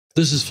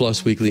This is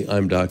Floss Weekly.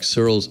 I'm Doc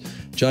Searls.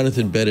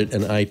 Jonathan Bennett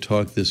and I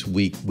talk this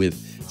week with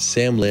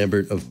Sam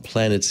Lambert of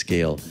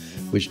PlanetScale,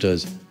 which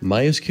does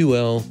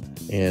MySQL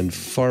and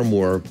far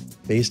more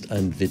based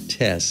on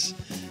Vitess.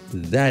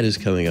 That is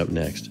coming up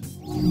next.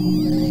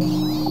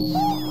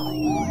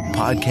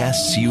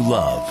 Podcasts you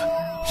love.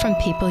 From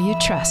people you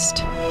trust.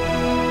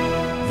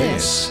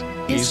 This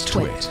is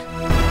TWiT.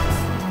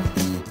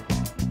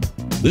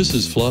 This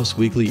is Floss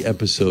Weekly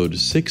episode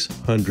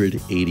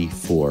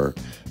 684,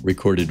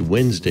 recorded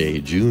Wednesday,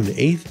 June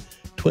 8th,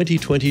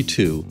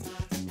 2022,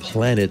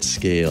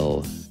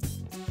 PlanetScale.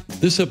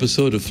 This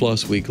episode of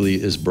Floss Weekly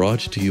is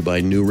brought to you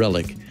by New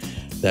Relic.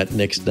 That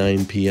next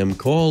 9 p.m.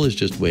 call is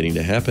just waiting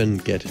to happen.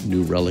 Get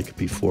New Relic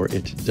before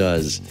it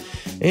does.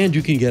 And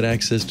you can get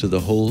access to the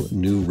whole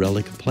New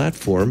Relic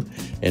platform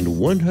and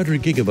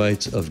 100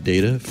 gigabytes of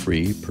data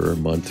free per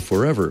month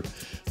forever.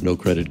 No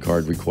credit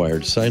card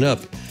required. Sign up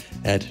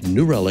at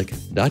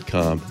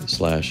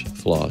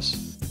newrelic.com/floss.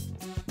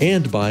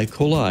 And by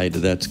Collide,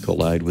 that's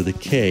Collide with a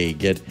K.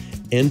 Get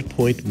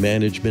endpoint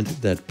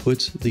management that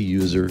puts the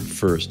user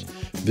first.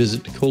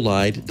 Visit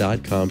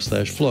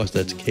collide.com/floss.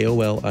 That's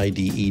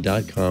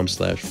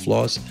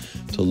KOLIDE.com/floss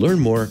to learn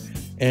more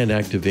and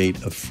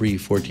activate a free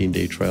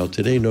 14-day trial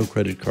today. No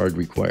credit card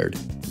required.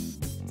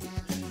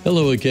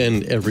 Hello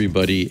again,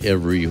 everybody,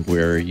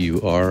 everywhere you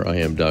are. I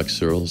am Doc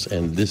Searls,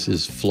 and this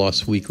is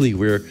Floss Weekly,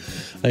 where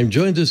I'm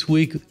joined this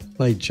week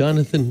by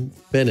Jonathan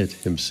Bennett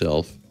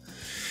himself.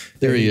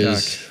 There he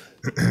is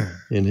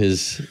in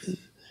his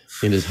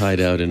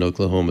hideout in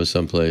Oklahoma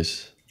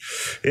someplace.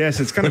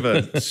 Yes, it's kind of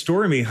a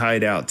stormy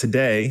hideout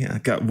today. I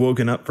got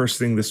woken up first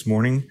thing this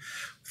morning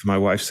with my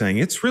wife saying,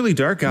 "It's really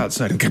dark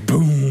outside," and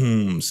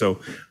kaboom!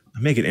 So I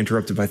may get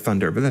interrupted by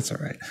thunder, but that's all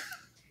right.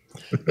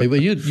 Hey, but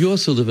you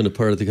also live in a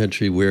part of the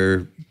country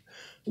where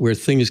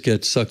things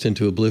get sucked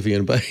into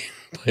oblivion by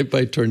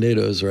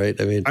tornadoes, right?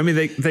 I mean,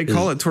 they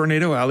call it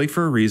Tornado Alley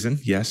for a reason.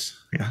 Yes,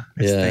 yeah,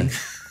 it's a thing.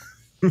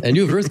 And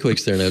you have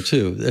earthquakes there now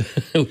too,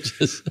 which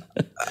is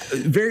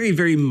very,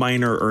 very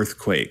minor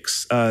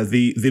earthquakes.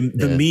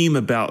 The meme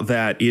about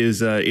that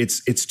is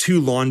it's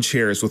two lawn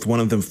chairs with one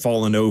of them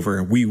fallen over,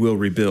 and we will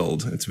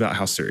rebuild. It's about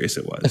how serious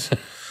it was.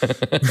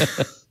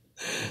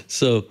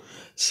 So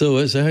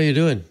how are you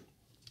doing?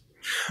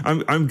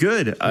 I'm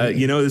good.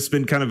 It's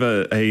been kind of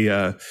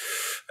a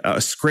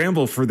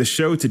scramble for the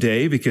show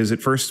today because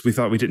at first we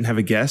thought we didn't have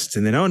a guest,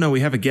 and then, oh no,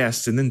 we have a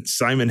guest, and then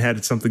Simon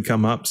had something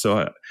come up.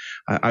 So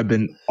I've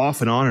been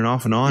off and on,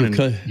 and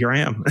here I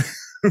am.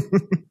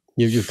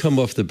 You've come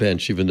off the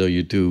bench, even though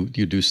you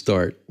do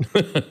start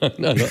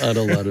on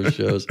a lot of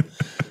shows.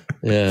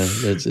 Yeah,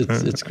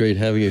 it's great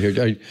having you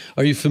here.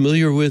 Are you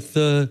familiar with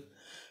Sam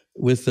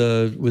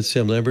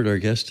Lambert, our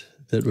guest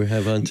that we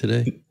have on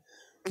today?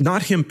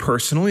 Not him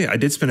personally. I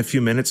did spend a few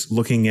minutes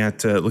looking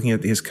at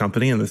his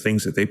company and the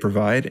things that they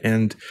provide.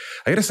 And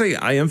I got to say,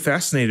 I am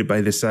fascinated by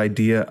this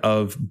idea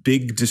of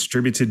big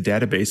distributed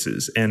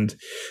databases. And,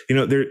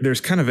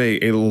 there's kind of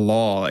a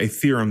law, a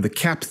theorem, the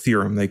CAP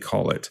theorem, they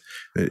call it.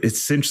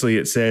 Essentially,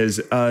 it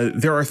says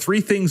there are three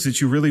things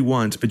that you really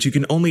want, but you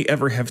can only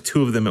ever have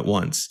two of them at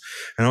once.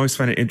 And I always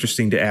find it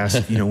interesting to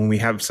ask, when we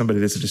have somebody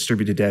that's a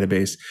distributed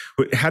database,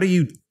 how do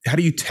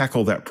you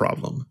tackle that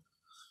problem?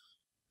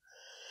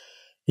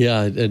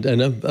 Yeah,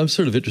 and I'm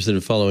sort of interested in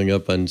following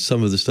up on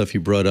some of the stuff you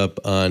brought up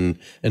on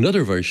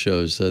another of our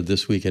shows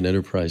this week in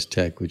Enterprise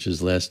Tech, which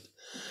is last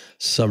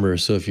summer.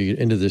 So if you get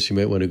into this, you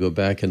might want to go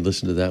back and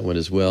listen to that one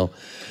as well.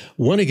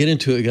 Want to get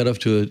into it, got off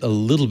to a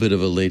little bit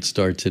of a late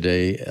start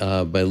today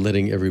by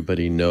letting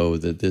everybody know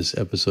that this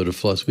episode of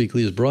Floss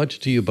Weekly is brought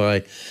to you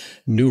by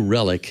New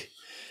Relic.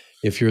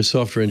 If you're a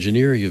software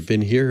engineer, you've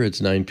been here, it's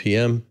 9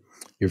 p.m.,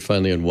 you're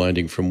finally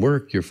unwinding from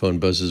work, your phone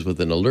buzzes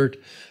with an alert,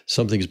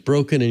 something's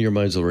broken and your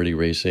mind's already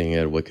racing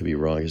at what could be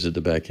wrong. Is it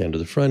the back end or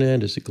the front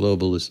end? Is it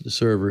global? Is it the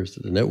server? Is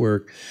it the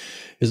network?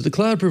 Is it the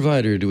cloud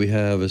provider? Do we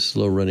have a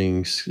slow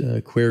running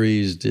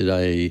queries? Did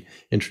I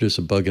introduce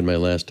a bug in my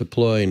last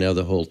deploy? Now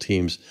the whole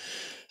team's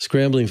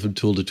scrambling from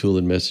tool to tool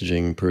and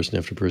messaging person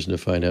after person to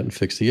find out and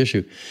fix the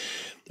issue.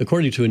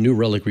 According to a New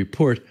Relic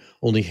report,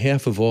 only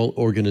half of all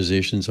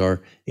organizations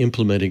are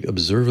implementing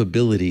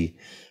observability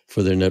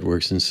for their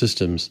networks and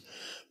systems.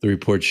 The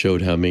report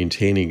showed how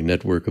maintaining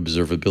network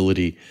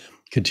observability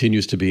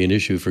continues to be an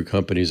issue for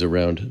companies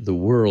around the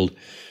world.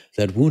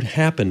 That won't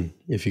happen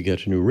if you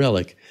get to New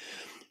Relic.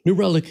 New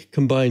Relic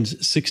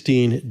combines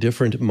 16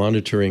 different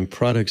monitoring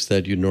products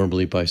that you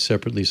normally buy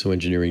separately so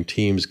engineering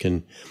teams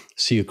can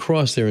see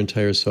across their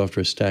entire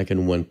software stack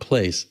in one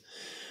place.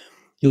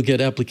 You'll get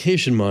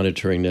application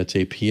monitoring, that's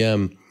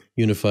APM,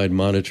 unified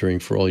monitoring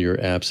for all your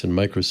apps and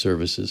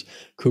microservices,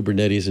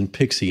 Kubernetes and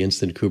Pixie,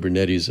 instant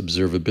Kubernetes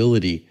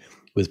observability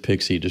with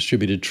Pixie,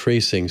 distributed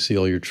tracing, see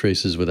all your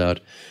traces without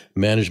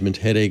management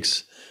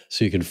headaches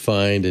so you can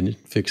find and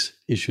fix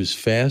issues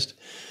fast.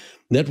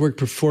 Network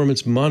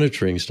performance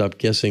monitoring, stop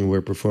guessing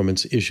where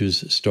performance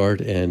issues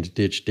start and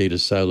ditch data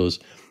silos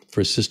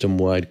for a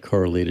system-wide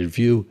correlated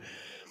view,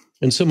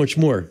 and so much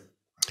more.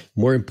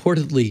 More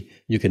importantly,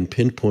 you can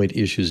pinpoint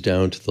issues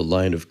down to the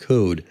line of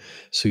code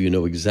so you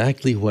know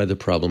exactly why the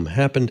problem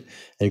happened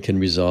and can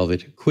resolve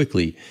it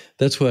quickly.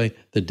 That's why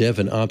the dev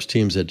and ops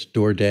teams at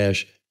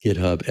DoorDash,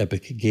 GitHub,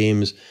 Epic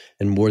Games,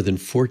 and more than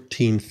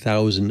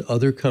 14,000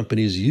 other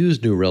companies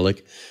use New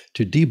Relic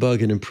to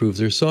debug and improve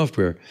their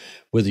software.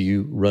 Whether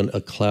you run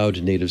a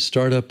cloud-native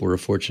startup or a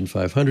Fortune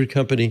 500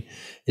 company,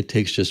 it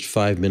takes just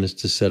 5 minutes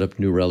to set up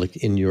New Relic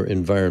in your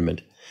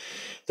environment.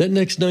 That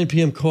next 9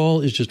 p.m.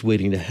 call is just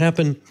waiting to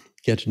happen.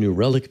 Get to New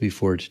Relic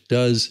before it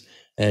does,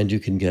 and you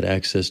can get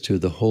access to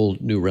the whole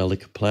New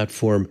Relic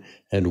platform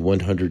and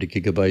 100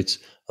 gigabytes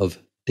of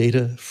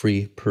data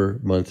free per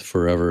month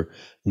forever.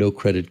 No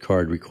credit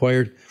card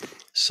required.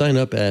 Sign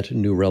up at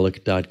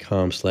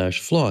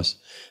newrelic.com/floss.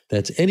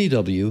 That's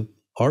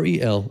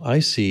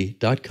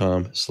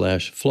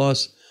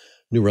NEWRELIC.com/floss.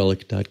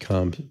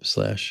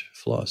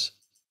 newrelic.com/floss.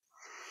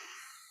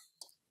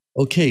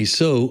 Okay,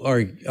 so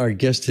our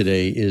guest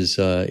today is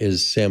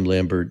Sam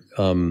Lambert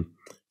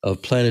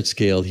of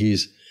PlanetScale.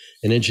 He's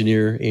an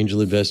engineer,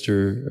 angel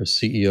investor, a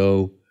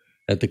CEO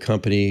at the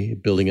company,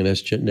 building a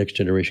next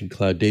generation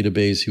cloud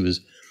database. He was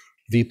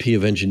VP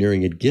of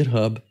engineering at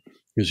GitHub.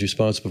 He was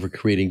responsible for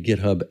creating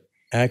GitHub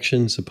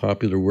Actions, a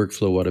popular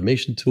workflow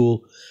automation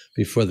tool.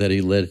 Before that,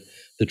 he led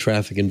the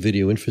traffic and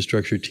video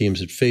infrastructure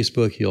teams at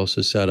Facebook. He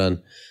also sat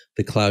on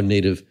the Cloud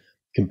Native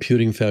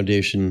Computing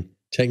Foundation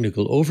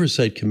Technical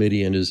Oversight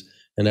Committee and is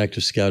an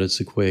active scout at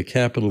Sequoia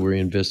Capital, where he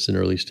invests in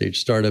early stage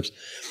startups.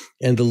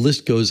 And the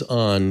list goes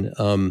on.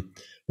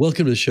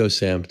 Welcome to the show,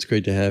 Sam. It's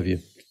great to have you.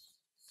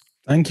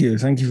 Thank you.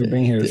 Thank you for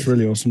being here. It's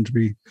really awesome to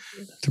be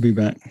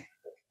back.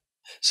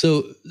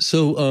 So,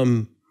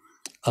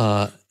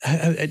 are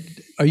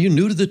you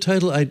new to the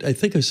title? I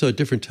think I saw a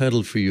different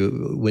title for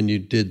you when you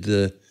did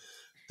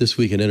This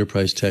Week in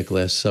Enterprise Tech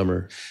last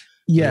summer.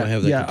 Yeah, I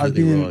have that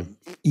completely wrong.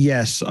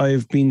 Yes,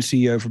 I've been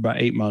CEO for about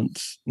 8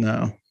 months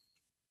now.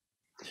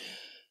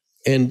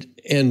 And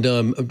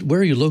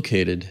where are you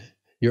located?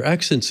 Your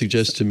accent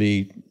suggests to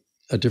me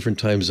a different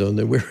time zone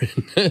than we're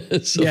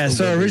in. So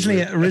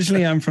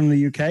originally I'm from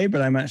the UK, but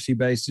I'm actually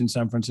based in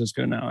San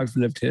Francisco now. I've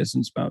lived here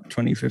since about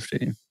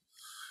 2015.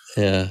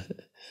 Yeah.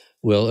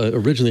 Well,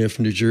 originally I'm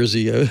from New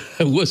Jersey.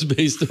 I was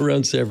based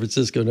around San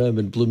Francisco. Now I'm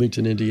in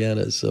Bloomington,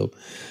 Indiana. So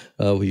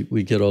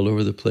we get all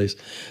over the place.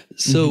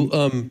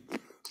 So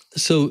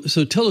so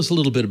tell us a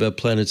little bit about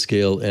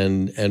PlanetScale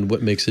and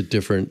what makes it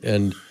different.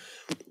 And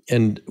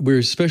we're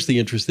especially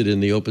interested in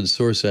the open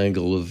source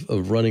angle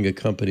of running a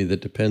company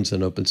that depends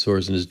on open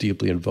source and is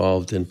deeply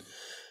involved in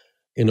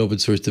open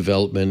source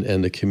development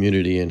and the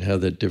community, and how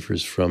that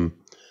differs from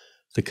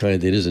the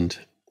kind that isn't.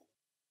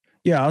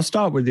 Yeah, I'll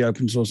start with the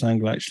open source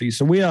angle, actually.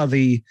 So we are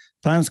the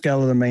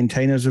PlanetScale are the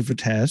maintainers of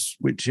Vitess,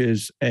 which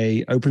is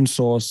a open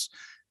source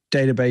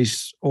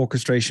database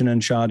orchestration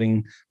and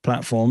sharding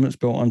platform that's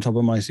built on top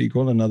of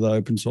MySQL, another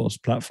open source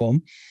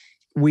platform.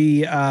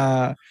 We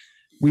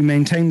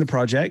maintain the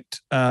project,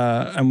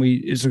 and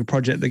it's a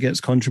project that gets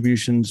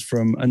contributions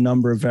from a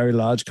number of very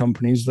large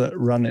companies that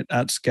run it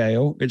at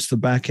scale. It's the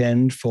back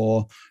end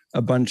for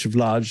a bunch of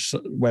large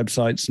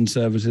websites and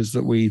services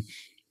that we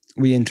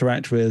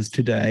interact with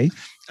today.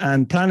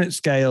 And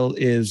PlanetScale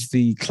is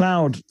the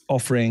cloud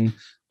offering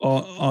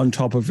on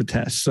top of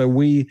Vitess. So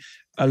we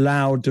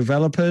allow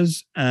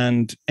developers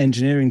and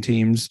engineering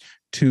teams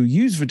to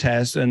use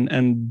Vitess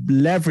and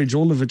leverage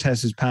all of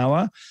Vitess's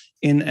power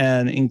in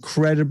an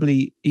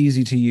incredibly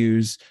easy to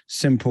use,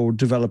 simple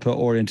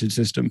developer-oriented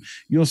system.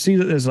 You'll see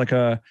that there's like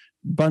a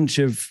bunch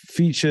of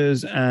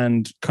features,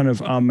 and kind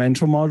of our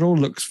mental model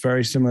looks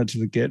very similar to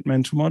the Git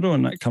mental model,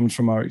 and that comes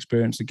from our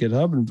experience at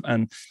GitHub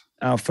and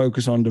our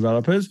focus on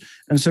developers.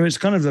 And so it's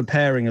kind of the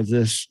pairing of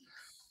this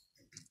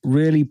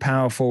really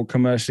powerful,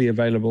 commercially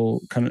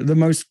available, kind of the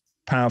most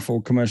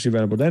powerful commercially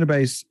available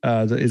database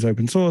that is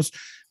open source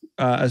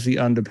as the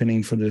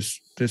underpinning for this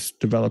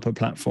developer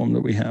platform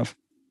that we have.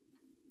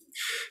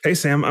 Hey,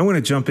 Sam, I want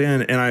to jump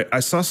in, and I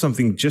saw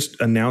something just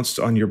announced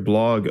on your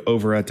blog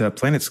over at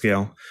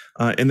PlanetScale,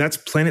 and that's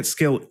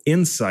PlanetScale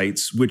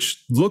Insights,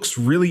 which looks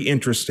really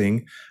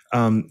interesting.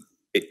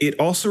 It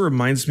also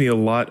reminds me a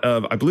lot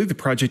of, I believe the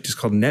project is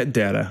called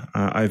NetData.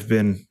 I've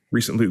been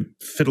recently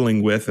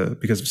fiddling with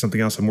because of something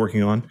else I'm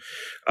working on.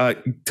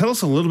 Tell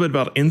us a little bit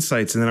about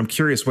Insights, and then I'm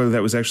curious whether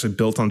that was actually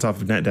built on top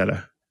of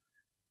NetData.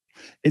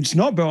 It's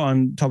not built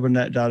on top of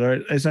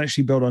NetData. It's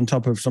actually built on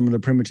top of some of the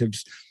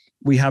primitives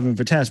we have in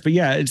Vitess. But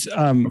yeah,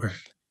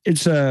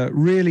 it's a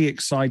really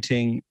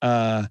exciting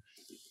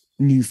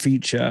new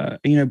feature.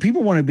 You know,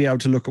 people want to be able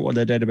to look at what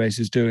their database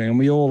is doing,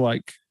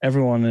 and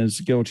everyone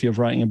is guilty of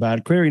writing a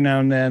bad query now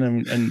and then,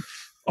 and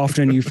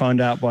often you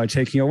find out by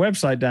taking your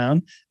website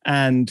down.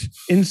 And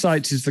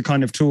Insights is the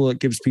kind of tool that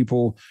gives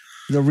people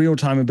the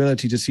real-time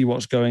ability to see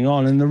what's going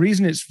on. And the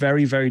reason it's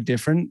very, very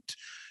different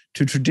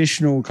to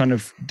traditional kind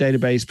of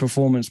database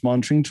performance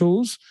monitoring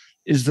tools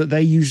is that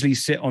they usually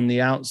sit on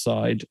the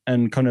outside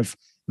and kind of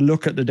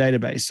look at the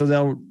database. So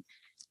they'll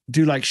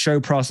do like show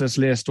process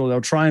list, or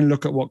they'll try and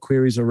look at what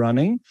queries are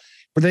running,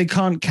 but they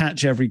can't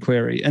catch every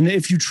query. And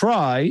if you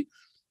try,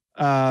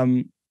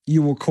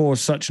 you will cause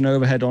such an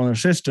overhead on a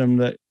system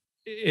that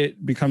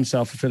it becomes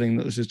self-fulfilling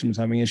that the system is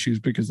having issues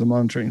because of the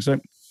monitoring. So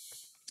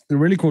the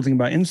really cool thing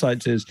about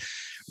Insights is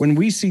when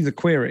we see the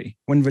query,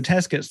 when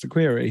Vitess gets the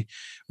query,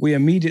 we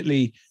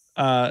immediately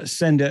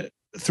send it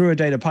through a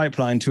data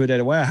pipeline to a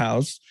data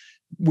warehouse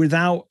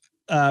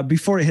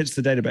before it hits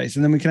the database.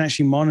 And then we can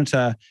actually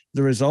monitor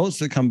the results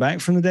that come back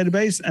from the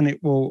database, and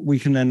we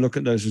can then look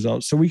at those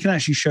results. So we can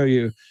actually show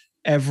you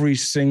every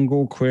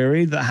single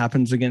query that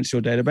happens against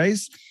your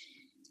database,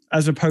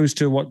 as opposed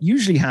to what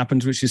usually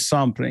happens, which is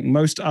sampling.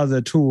 Most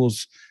other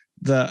tools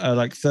that are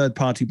like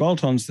third-party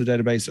bolt-ons to the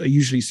database are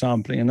usually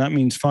sampling. And that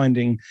means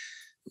finding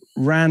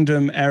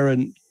random,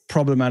 errant,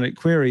 problematic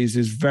queries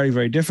is very,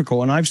 very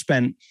difficult. And I've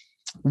spent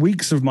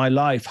weeks of my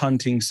life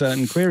hunting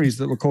certain queries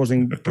that were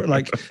causing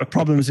like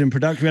problems in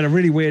production. We had a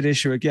really weird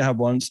issue at GitHub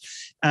once.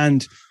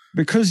 And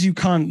because you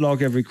can't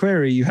log every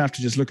query, you have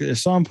to just look at a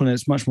sample, and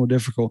it's much more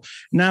difficult.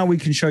 Now we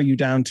can show you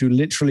down to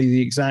literally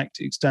the exact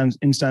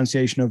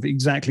instantiation of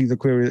exactly the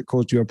query that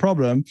caused you a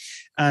problem.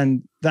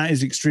 And that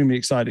is extremely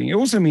exciting. It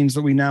also means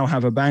that we now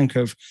have a bank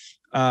of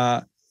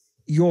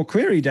your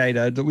query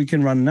data that we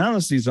can run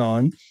analyses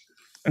on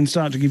and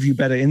start to give you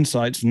better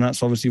insights. And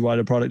that's obviously why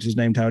the product is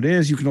named how it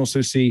is. You can also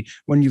see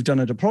when you've done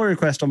a deploy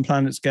request on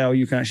PlanetScale,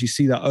 you can actually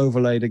see that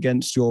overlaid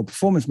against your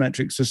performance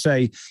metrics. So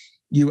say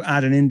you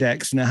add an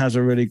index and it has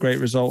a really great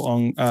result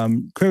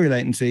on query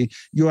latency,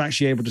 you're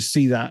actually able to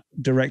see that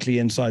directly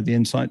inside the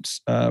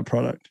Insights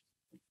product.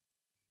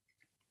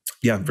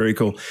 Yeah, very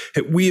cool.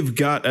 Hey, we've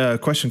got a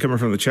question coming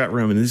from the chat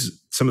room, and this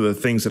is some of the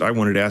things that I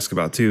wanted to ask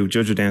about too.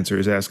 Jojo Dancer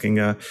is asking,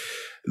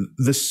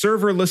 the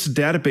serverless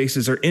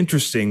databases are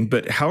interesting,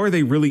 but how are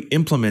they really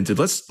implemented?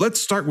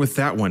 Let's start with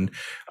that one.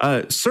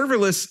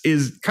 Serverless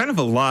is kind of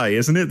a lie,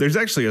 isn't it? There's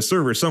actually a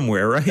server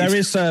somewhere, right? There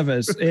is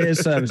servers. It is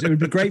servers. It would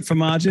be great for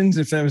margins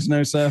if there was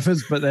no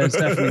servers, but there's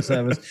definitely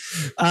servers.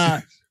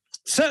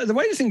 So the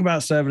way to think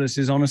about serverless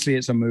is honestly,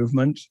 it's a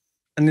movement,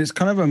 and it's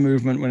kind of a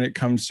movement when it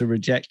comes to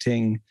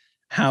rejecting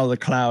how the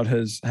cloud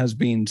has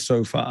been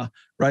so far,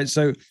 right?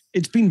 So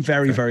it's been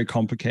very, very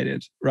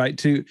complicated, right?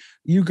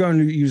 You go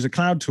and use a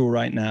cloud tool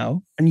right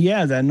now, and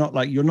yeah, they're not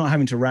like, you're not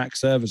having to rack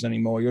servers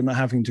anymore. You're not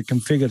having to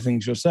configure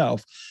things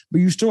yourself, but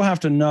you still have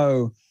to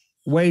know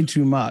way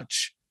too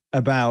much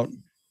about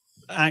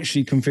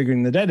actually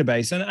configuring the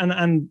database.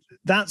 And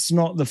that's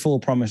not the full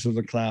promise of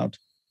the cloud,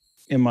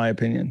 in my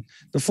opinion.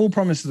 The full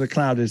promise of the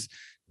cloud is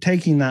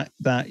taking that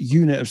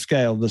unit of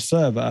scale, the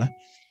server,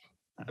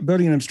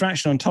 building an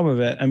abstraction on top of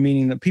it, and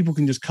meaning that people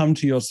can just come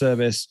to your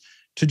service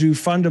to do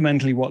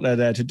fundamentally what they're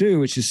there to do,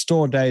 which is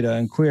store data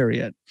and query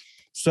it.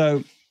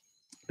 So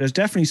there's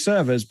definitely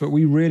servers, but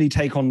we really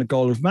take on the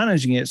goal of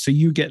managing it. So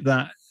you get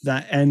that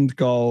end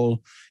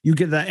goal, you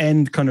get that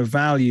end kind of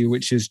value,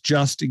 which is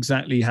just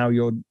exactly how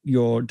your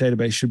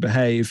database should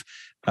behave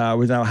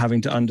without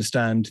having to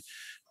understand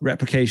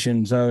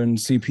replication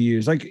zones,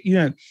 CPUs. Like,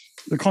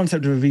 the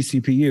concept of a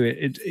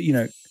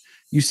vCPU,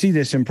 you see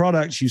this in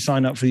products, you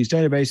sign up for these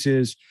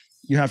databases,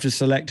 you have to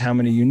select how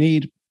many you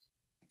need.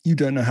 You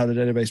don't know how the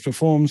database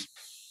performs.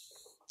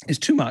 It's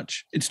too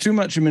much. It's too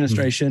much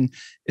administration.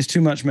 It's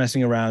too much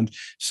messing around.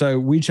 So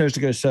we chose to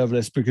go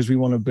serverless because we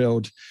want to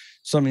build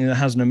something that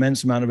has an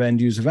immense amount of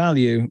end user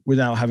value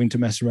without having to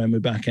mess around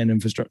with back-end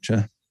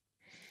infrastructure.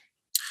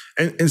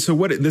 And so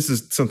this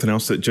is something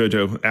else that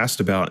Jojo asked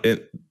about.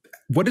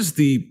 What is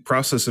the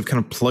process of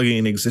kind of plugging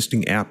an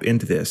existing app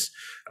into this?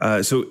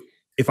 So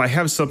if I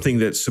have something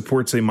that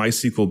supports a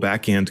MySQL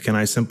backend, can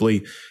I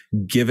simply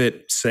give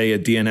it, say, a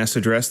DNS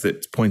address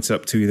that points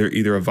up to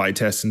either a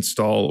Vitess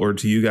install or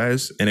to you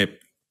guys, and it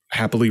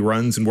happily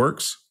runs and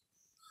works?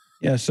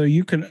 Yeah, so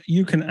you can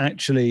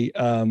actually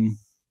import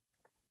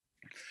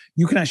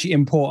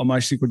a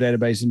MySQL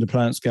database into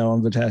PlanetScale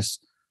on Vitess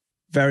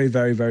very,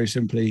 very, very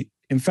simply.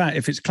 In fact,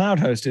 if it's cloud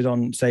hosted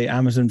on, say,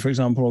 Amazon, for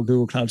example, or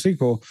Google Cloud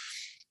SQL,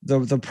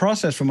 the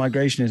process for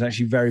migration is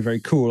actually very, very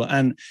cool.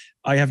 And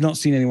I have not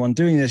seen anyone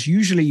doing this.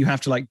 Usually you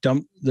have to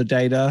dump the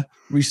data,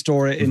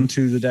 restore it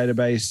into the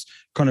database,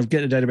 kind of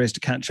get the database to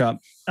catch up.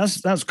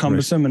 That's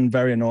cumbersome and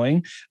very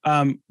annoying.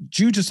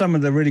 Due to some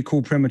of the really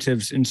cool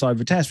primitives inside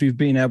Vitess, we've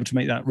been able to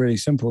make that really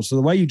simple. So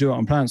the way you do it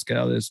on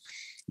PlanetScale is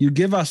you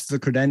give us the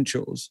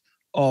credentials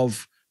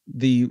of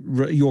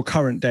your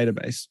current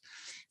database,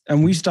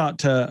 and we start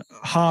to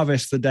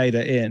harvest the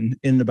data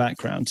in the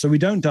background. So we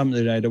don't dump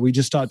the data, we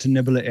just start to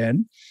nibble it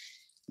in.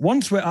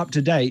 Once we're up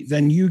to date,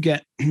 then you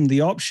get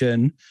the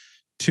option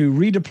to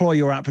redeploy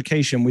your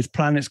application with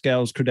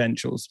PlanetScale's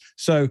credentials.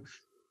 So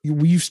your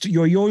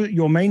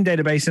main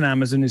database in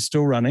Amazon is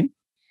still running.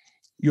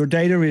 Your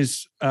data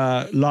is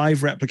live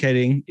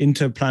replicating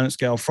into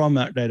PlanetScale from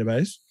that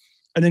database.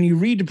 And then you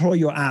redeploy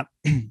your app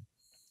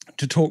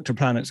to talk to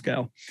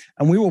PlanetScale.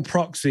 And we will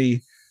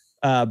proxy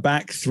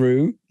back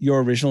through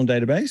your original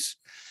database.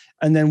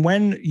 And then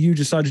when you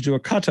decide to do a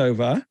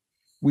cutover,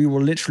 we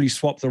will literally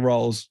swap the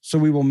roles. So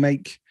we will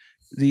make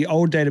the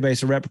old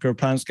database a replica of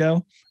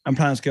PlanetScale, and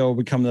PlanetScale will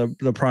become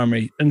the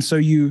primary. And so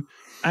you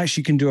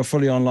actually can do a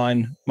fully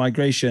online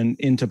migration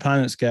into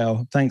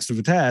PlanetScale thanks to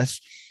Vitess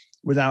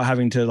without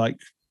having to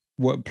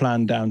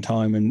plan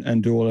downtime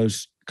and do all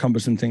those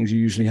cumbersome things you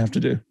usually have to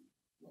do.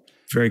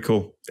 Very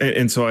cool.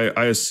 And so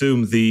I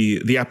assume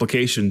the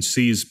application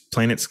sees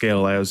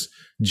PlanetScale as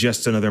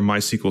just another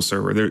MySQL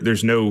server.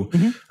 There's no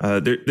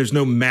there's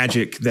no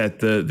magic that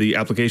the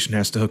application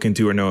has to hook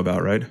into or know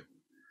about, right?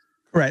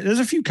 Right. There's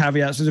a few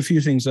caveats. There's a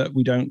few things that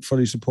we don't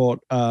fully support.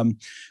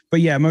 But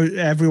yeah,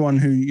 everyone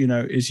who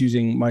is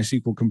using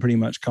MySQL can pretty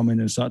much come in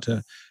and start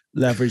to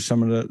leverage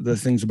some of the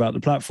things about the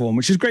platform,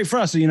 which is great for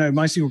us.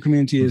 MySQL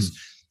community is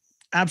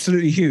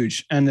absolutely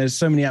huge, and there's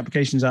so many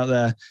applications out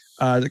there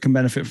that can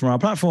benefit from our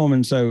platform,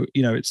 and so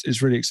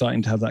it's really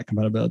exciting to have that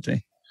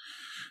compatibility.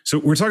 So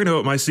we're talking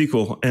about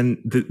MySQL, and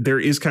there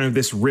is kind of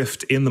this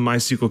rift in the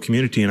MySQL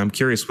community, and I'm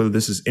curious whether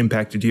this has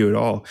impacted you at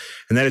all.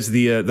 And that is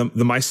the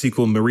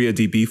MySQL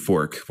MariaDB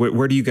fork.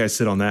 Where do you guys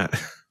sit on that?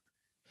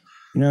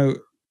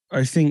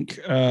 I think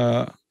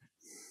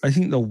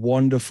the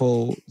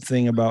wonderful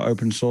thing about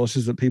open source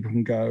is that people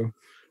can go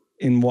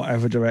in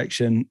whatever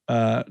direction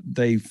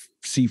they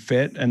see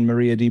fit, and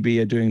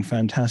MariaDB are doing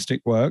fantastic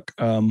work.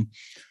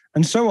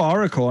 And so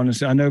Oracle,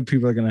 honestly, I know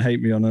people are going to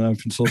hate me on an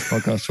open source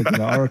podcast talking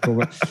about Oracle,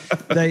 but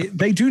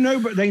they do know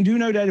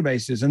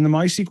databases, and the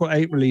MySQL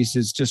 8 release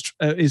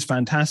is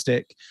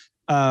fantastic.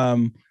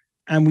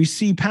 And we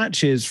see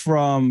patches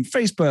from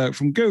Facebook,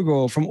 from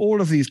Google, from all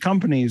of these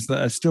companies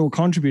that are still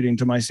contributing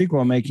to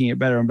MySQL, making it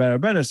better and better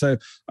and better. So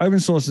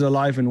open source is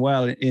alive and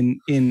well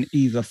in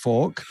either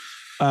fork.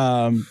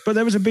 But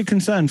there was a big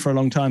concern for a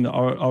long time that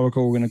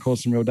Oracle were going to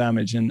cause some real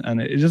damage, and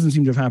it doesn't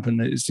seem to have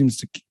happened. It seems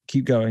to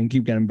keep going,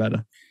 keep getting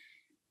better.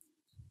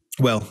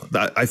 Well,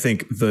 I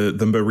think the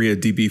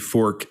MariaDB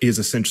fork is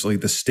essentially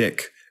the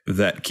stick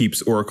that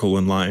keeps Oracle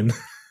in line.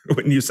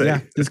 Wouldn't you say?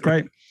 Yeah, it's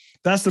great.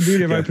 That's the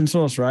beauty of open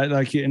source, right?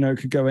 Like, it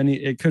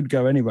could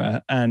go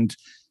anywhere, and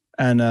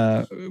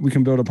we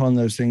can build upon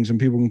those things, and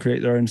people can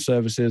create their own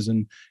services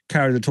and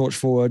carry the torch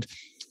forward.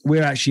 We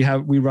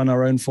run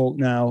our own fork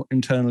now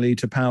internally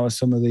to power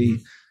some of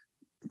the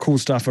cool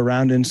stuff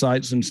around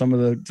insights and some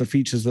of the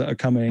features that are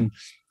coming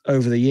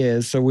over the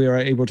years. So we are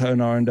able to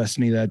own our own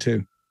destiny there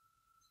too.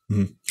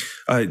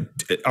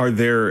 Are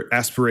there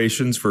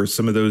aspirations for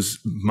some of those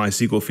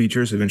MySQL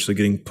features eventually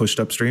getting pushed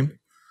upstream?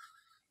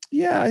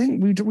 Yeah, I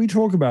think we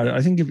talk about it.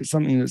 I think if it's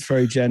something that's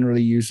very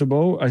generally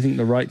usable, I think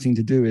the right thing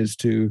to do is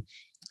to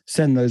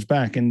send those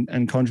back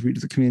and contribute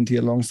to the community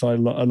alongside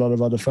a lot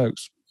of other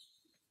folks,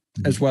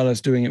 as well as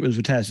doing it with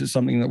Vitess. It's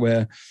something that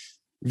we're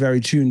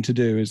very tuned to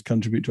do, is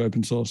contribute to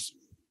open source.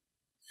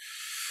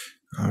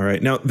 All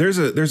right. Now, there's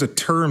a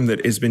term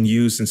that has been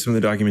used in some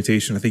of the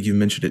documentation. I think you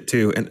mentioned it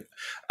too. And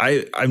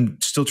I'm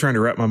still trying to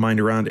wrap my mind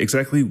around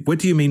exactly what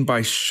do you mean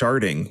by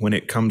sharding when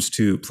it comes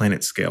to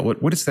PlanetScale?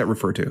 What does that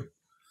refer to?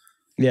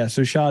 Yeah,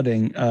 so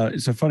sharding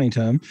is a funny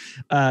term.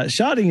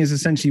 Sharding is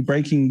essentially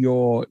breaking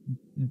your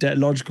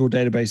logical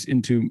database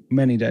into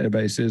many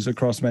databases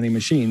across many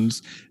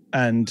machines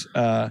and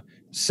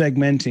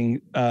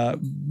segmenting.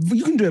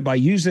 You can do it by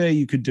user,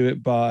 you could do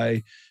it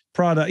by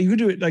product, you could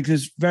do it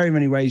there's very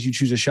many ways. You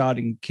choose a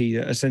sharding key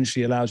that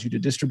essentially allows you to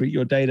distribute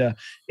your data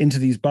into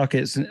these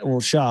buckets or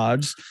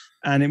shards,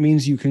 and it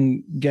means you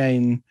can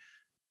gain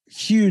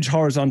huge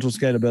horizontal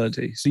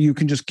scalability. So you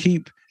can just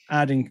keep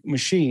adding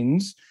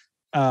machines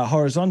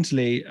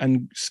horizontally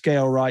and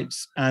scale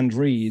writes and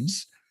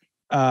reads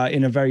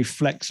in a very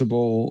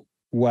flexible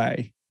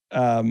way,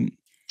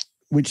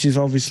 which is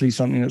obviously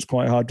something that's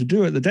quite hard to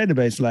do at the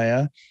database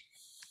layer,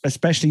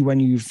 especially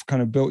when you've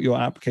kind of built your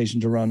application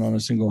to run on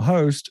a single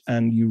host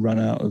and you run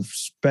out of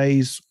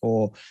space,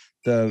 or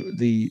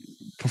the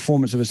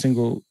performance of a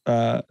single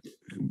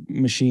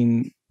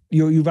machine.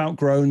 You've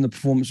outgrown the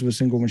performance of a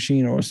single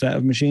machine or a set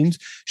of machines.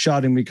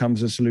 Sharding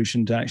becomes a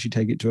solution to actually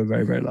take it to a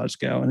very, very large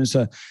scale. And it's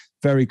a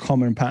very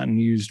common pattern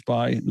used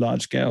by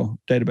large-scale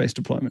database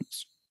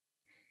deployments.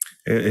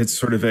 It's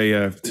sort of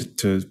a,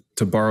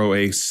 to borrow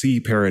a C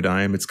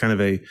paradigm, it's kind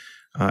of a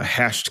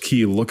hashed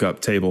key lookup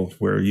table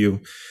where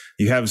you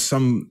have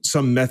some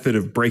method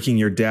of breaking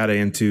your data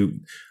into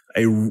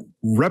a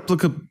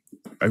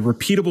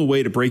repeatable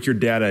way to break your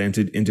data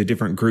into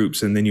different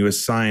groups, and then you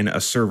assign a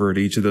server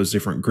to each of those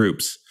different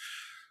groups.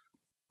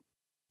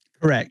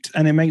 Correct.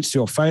 And it makes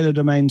your failure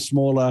domain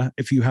smaller.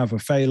 If you have a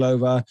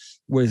failover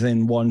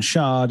within one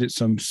shard,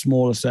 it's a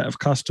smaller set of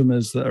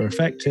customers that are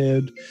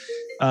affected.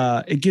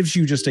 It gives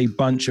you just a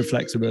bunch of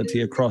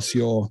flexibility across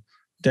your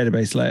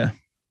database layer.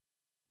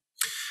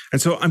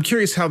 And so I'm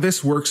curious how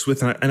this works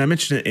with, and I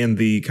mentioned it in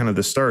the kind of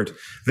the start,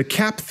 the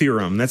CAP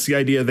theorem. That's the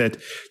idea that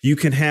you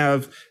can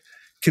have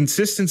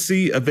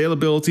consistency,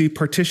 availability,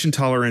 partition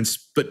tolerance,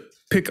 but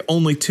pick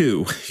only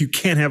two. You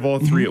can't have all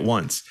three at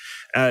once.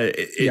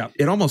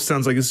 It almost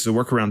sounds like this is a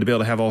workaround to be able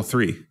to have all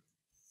three.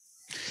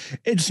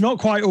 It's not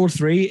quite all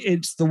three.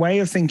 It's the way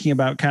of thinking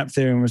about CAP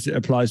theorem as it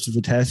applies to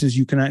Vitess is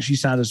you can actually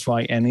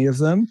satisfy any of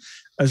them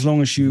as long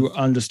as you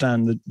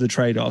understand the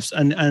trade-offs.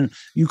 And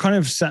you kind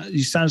of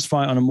you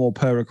satisfy it on a more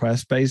per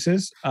request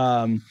basis.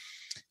 So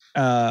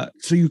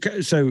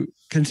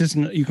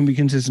consistent, you can be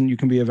consistent, you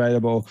can be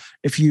available.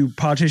 If you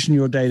partition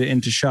your data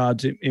into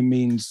shards, it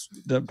means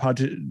that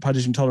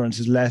partition tolerance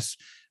is less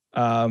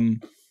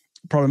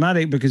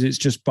problematic because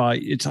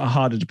it's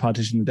harder to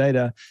partition the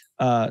data.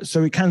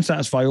 So it can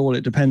satisfy all.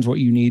 It depends what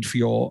you need for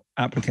your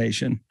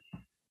application.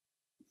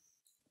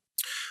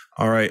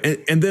 All right.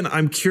 And then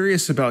I'm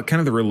curious about kind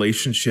of the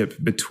relationship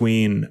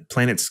between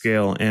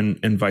PlanetScale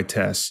and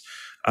Vitess.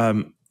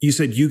 You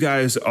said you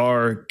guys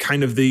are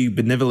kind of the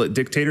benevolent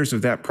dictators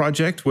of that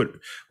project. What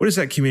does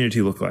that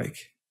community look like?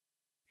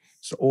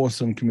 It's an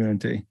awesome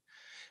community.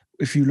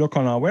 If you look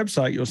on our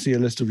website, you'll see a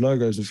list of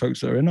logos of folks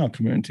that are in our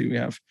community. We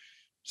have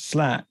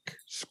Slack,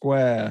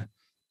 Square,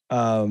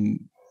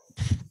 Roblox,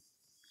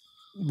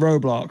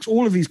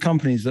 all of these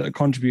companies that are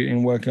contributing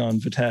and working on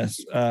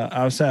Vitess,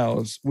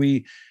 ourselves.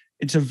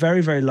 It's a very,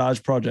 very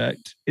large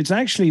project. It's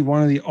actually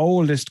one of the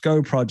oldest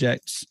Go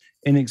projects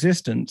in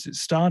existence. It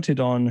started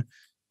on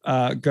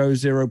Go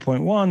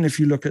 0.1. If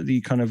you look at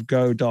the kind of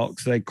Go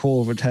docs, they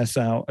call Vitess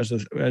out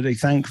they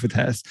thank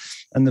Vitess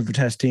and the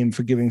Vitess team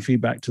for giving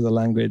feedback to the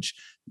language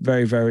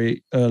very,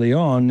 very early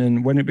on.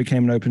 And when it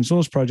became an open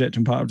source project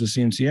and part of the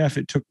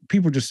CNCF,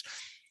 people just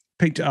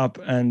picked it up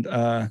and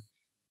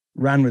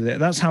ran with it.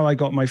 That's how I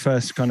got my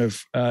first kind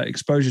of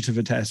exposure to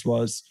Vitess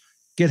was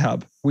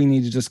GitHub. We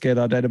needed to scale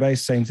our database.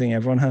 Same thing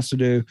everyone has to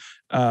do.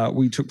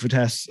 We took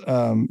Vitess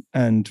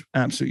and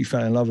absolutely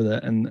fell in love with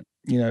it. And,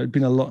 it'd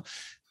been a lot.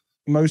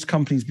 Most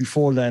companies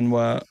before then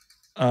were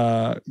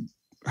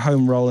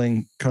home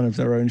rolling kind of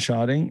their own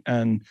sharding.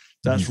 And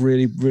that's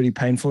really, really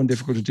painful and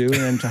difficult to do. And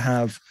then to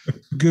have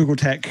Google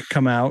Tech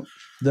come out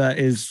that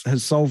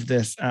has solved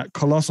this at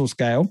colossal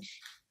scale.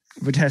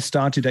 Vitess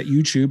started at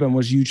YouTube and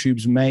was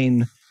YouTube's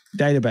main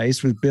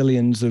database with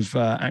billions of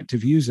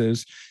active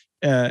users.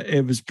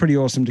 It was pretty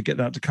awesome to get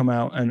that to come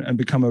out and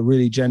become a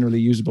really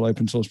generally usable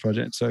open source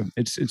project. So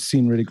it's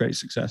seen really great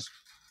success.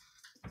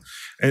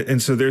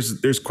 And so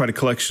there's quite a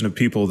collection of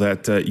people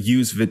that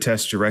use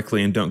Vitess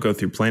directly and don't go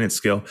through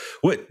PlanetScale.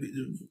 What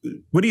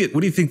do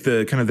you think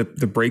the kind of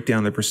the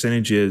breakdown, the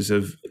percentage is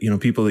of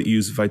people that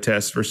use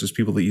Vitess versus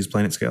people that use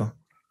PlanetScale?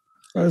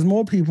 Well, there's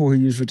more people who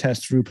use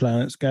Vitess through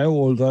PlanetScale,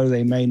 although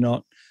they may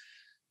not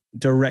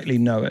directly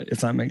know it,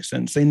 if that makes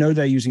sense. They know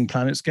they're using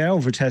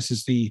PlanetScale. Vitess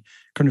is the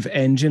kind of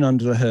engine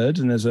under the hood,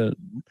 and there's a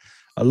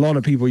lot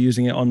of people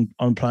using it on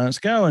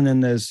PlanetScale, and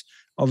then there's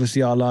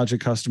obviously our larger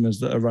customers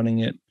that are running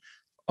it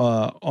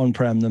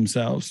on-prem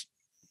themselves.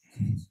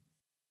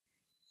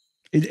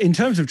 In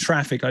terms of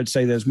traffic, I'd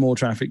say there's more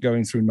traffic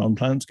going through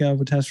non-PlanetScale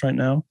Vitess right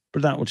now,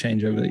 but that will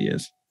change over the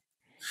years.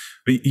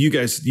 But you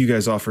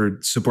guys offer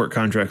support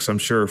contracts, I'm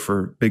sure,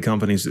 for big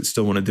companies that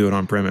still want to do it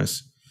on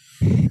premise.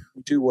 We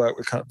do work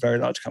with very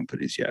large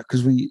companies, yeah,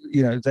 because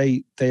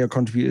they are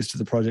contributors to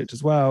the project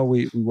as well.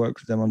 We work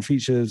with them on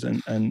features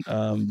and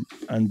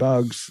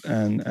bugs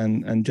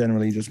and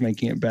generally just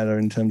making it better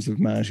in terms of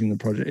managing the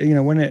project.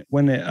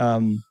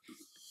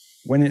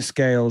 When it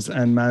scales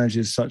and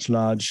manages such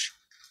large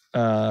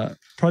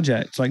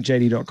projects like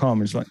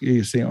JD.com, it's like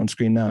you see it on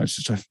screen now. It's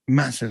just a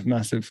massive,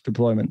 massive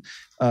deployment.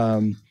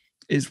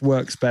 It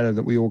works better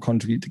that we all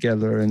contribute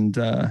together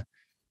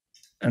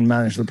and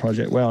manage the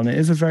project well. And it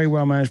is a very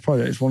well managed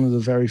project. It's one of the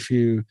very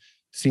few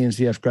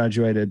CNCF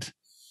graduated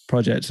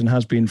projects and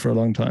has been for a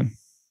long time.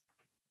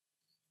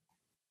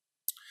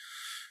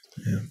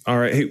 Yeah. All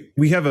right. Hey,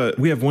 we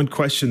have one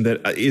question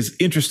that is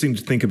interesting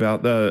to think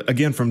about.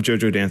 Again, from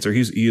Jojo Dancer.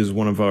 He is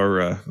one of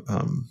our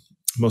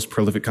most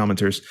prolific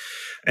commenters,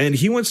 and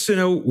he wants to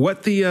know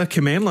what the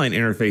command line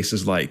interface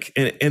is like.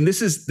 And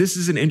this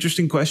is an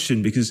interesting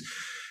question because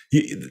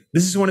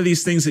this is one of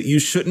these things that you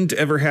shouldn't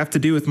ever have to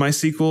do with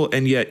MySQL,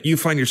 and yet you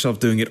find yourself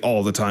doing it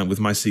all the time with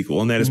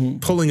MySQL, and that is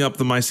pulling up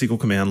the MySQL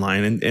command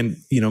line and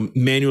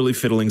manually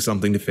fiddling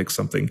something to fix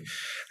something.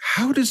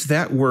 How does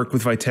that work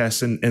with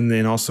Vitess and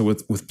then also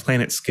with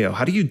PlanetScale?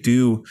 How do you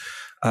do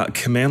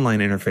command line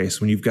interface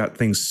when you've got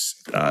things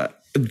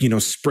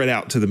spread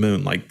out to the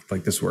moon like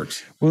this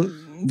works? Well,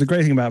 the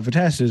great thing about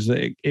Vitess is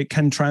that it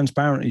can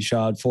transparently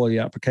shard for the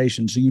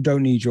application, so you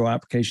don't need your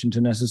application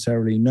to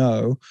necessarily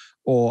know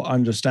or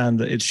understand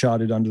that it's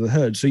sharded under the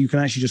hood. So you can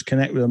actually just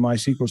connect with a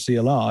MySQL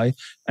CLI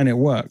and it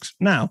works.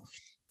 Now,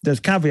 there's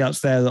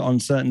caveats there that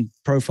on certain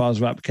profiles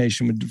of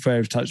application with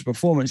various types of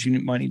performance, you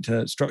might need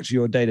to structure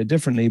your data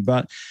differently,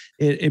 but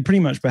it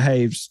pretty much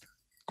behaves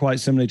quite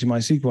similarly to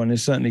MySQL and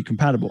is certainly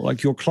compatible.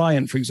 Like your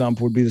client, for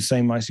example, would be the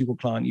same MySQL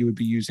client you would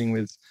be using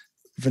with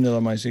vanilla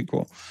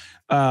MySQL.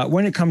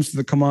 When it comes to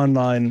the command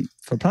line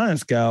for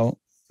PlanetScale,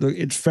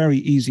 it's very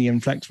easy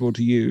and flexible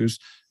to use.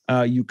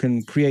 You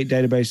can create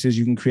databases,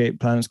 you can create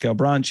PlanetScale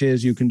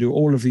branches, you can do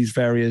all of these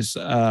various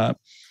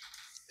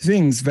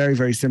things very,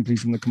 very simply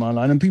from the command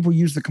line. And people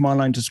use the command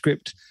line to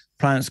script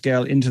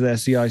PlanetScale into their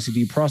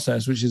CI/CD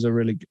process, which is a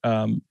really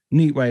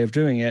neat way of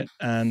doing it.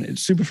 And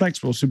it's super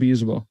flexible, super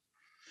usable.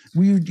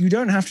 You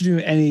don't have to do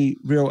any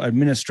real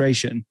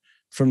administration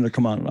from the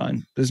command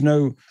line. There's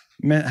no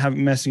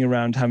messing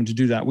around having to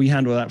do that. We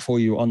handle that for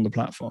you on the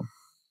platform.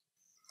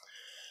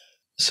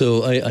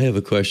 So I have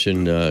a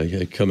question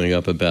coming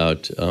up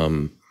about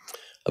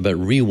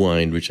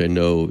rewind, which I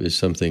know is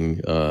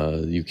something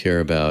you care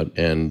about,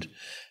 and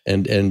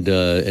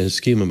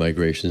schema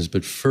migrations.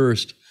 But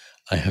first,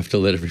 I have to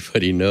let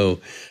everybody know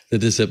that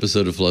this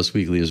episode of FLOSS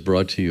Weekly is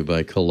brought to you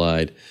by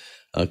Collide.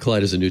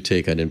 Collide is a new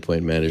take on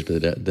endpoint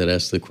management that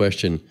asks the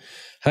question,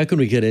 how can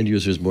we get end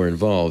users more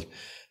involved?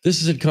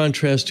 This is in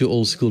contrast to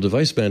old school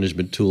device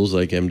management tools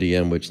like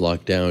MDM, which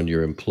lock down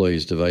your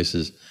employees'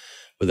 devices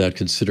without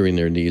considering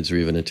their needs or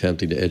even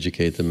attempting to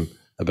educate them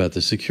about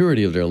the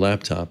security of their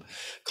laptop.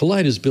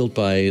 Collide is built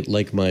by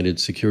like-minded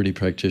security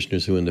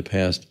practitioners who in the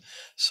past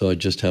saw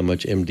just how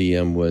much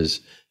MDM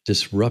was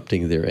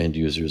disrupting their end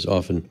users,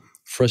 often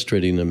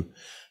frustrating them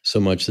so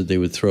much that they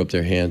would throw up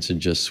their hands and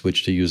just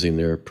switch to using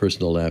their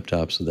personal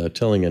laptops without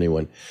telling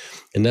anyone.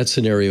 In that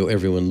scenario,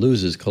 everyone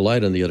loses.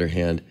 Collide, on the other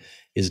hand,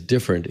 is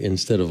different.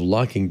 Instead of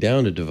locking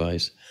down a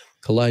device,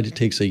 Collide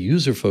takes a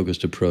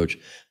user-focused approach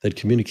that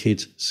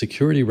communicates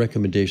security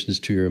recommendations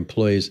to your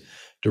employees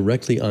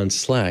directly on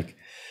Slack.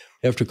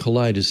 After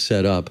Collide is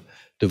set up,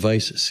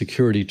 device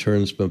security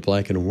turns from a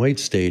black and white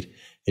state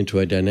into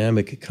a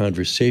dynamic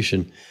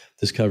conversation.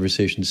 This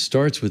conversation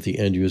starts with the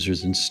end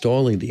users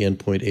installing the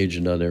endpoint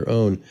agent on their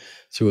own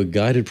through a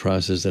guided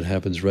process that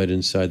happens right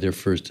inside their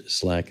first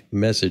Slack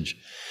message.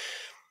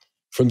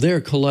 From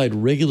there, Collide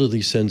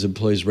regularly sends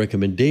employees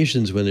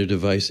recommendations when their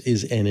device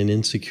is in an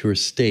insecure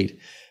state.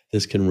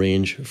 This can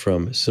range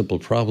from simple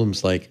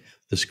problems like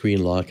the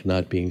screen lock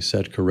not being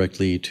set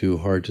correctly to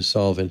hard to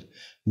solve and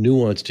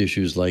nuanced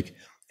issues like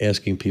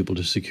asking people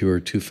to secure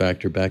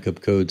two-factor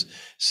backup codes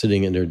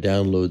sitting in their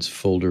downloads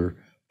folder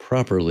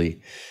properly.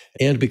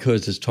 And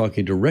because it's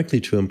talking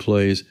directly to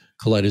employees,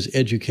 Collide is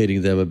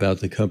educating them about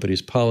the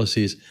company's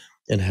policies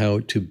and how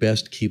to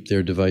best keep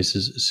their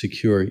devices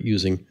secure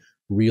using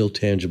real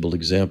tangible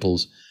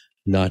examples,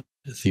 not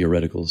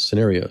theoretical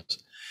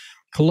scenarios.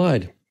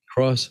 Collide,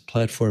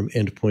 cross-platform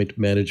endpoint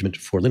management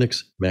for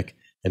Linux, Mac,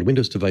 and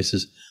Windows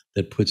devices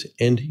that puts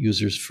end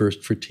users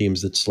first for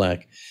teams that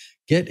Slack.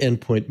 Get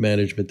endpoint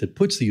management that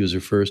puts the user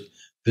first.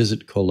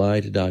 Visit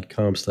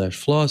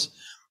collide.com/floss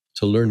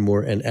to learn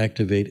more and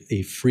activate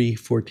a free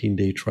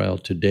 14-day trial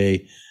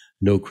today.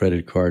 No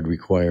credit card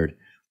required.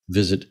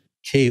 Visit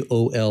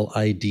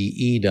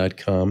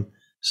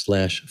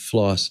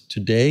kolide.com/floss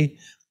today.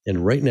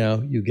 And right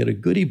now you get a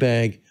goodie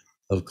bag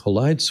of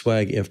Collide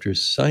swag after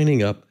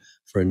signing up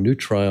for a new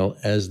trial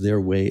as their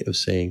way of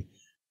saying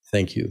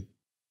thank you.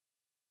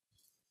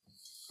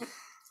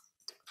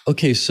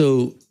 Okay,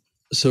 so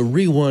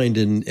rewind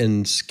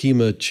and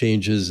schema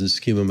changes and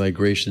schema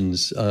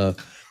migrations.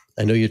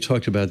 I know you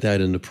talked about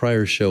that in the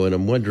prior show, and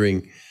I'm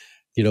wondering,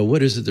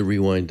 what is it that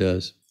rewind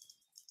does?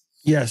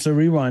 Yeah, so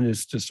rewind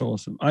is just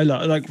awesome. I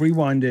like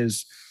rewind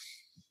is.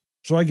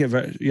 So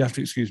you have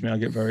to excuse me, I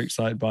get very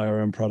excited by our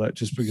own product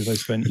just because I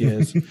spent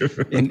years in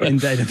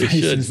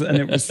databases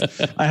and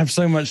I have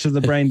so much of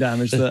the brain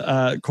damage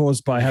that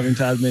caused by having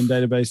to admin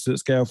databases at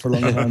scale for a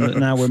long time that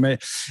now we're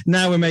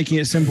making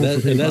it simple for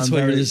people. And that's why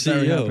you're the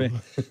CEO.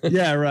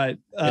 Yeah, right.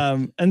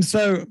 And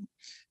so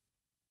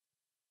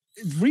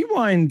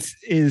rewind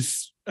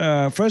is,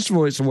 first of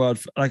all, it's a word,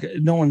 like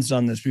no one's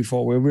done this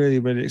before. We're really,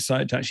 really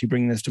excited to actually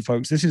bring this to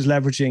folks. This is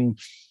leveraging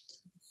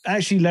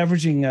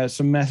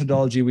some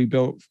methodology we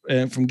built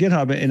from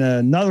GitHub in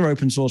another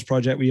open source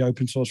project we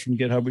open sourced from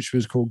GitHub, which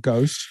was called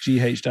Ghost,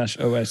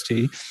 GH-OST.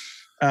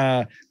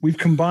 We've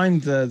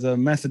combined the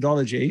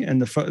methodology,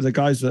 and the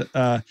guys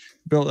that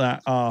built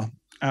that are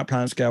at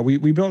PlanetScale.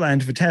 We built that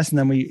into Vitess, and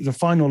then the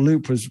final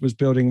loop was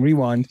building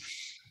Rewind.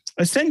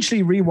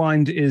 Essentially,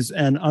 Rewind is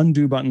an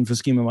undo button for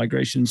schema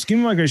migrations.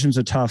 Schema migrations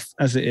are tough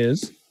as it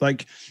is.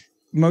 Like,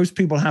 most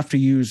people have to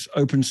use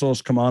open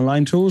source command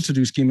line tools to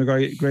do schema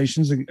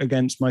migrations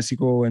against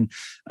MySQL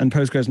and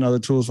Postgres and other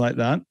tools like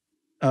that.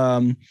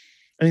 And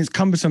it's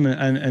cumbersome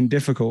and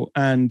difficult,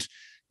 and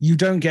you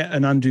don't get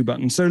an undo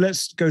button. So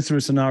let's go through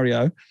a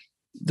scenario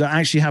that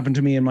actually happened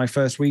to me in my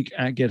first week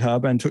at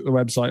GitHub and took the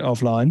website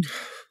offline,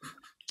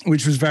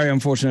 which was very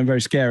unfortunate and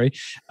very scary.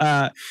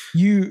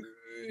 You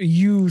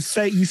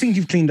think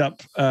you've cleaned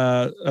up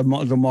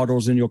the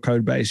models in your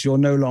code base. You're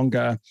no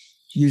longer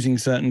using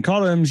certain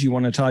columns. You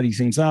want to tidy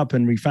things up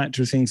and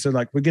refactor things. So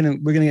like we're gonna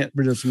get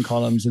rid of some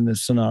columns in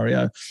this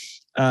scenario,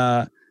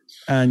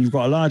 and you've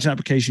got a large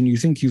application. You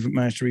think you've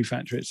managed to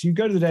refactor it. So you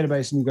go to the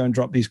database and you go and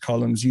drop these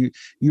columns. You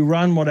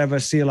run whatever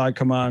CLI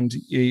command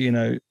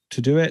to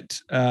do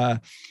it, and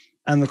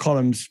the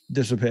columns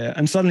disappear.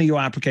 And suddenly your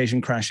application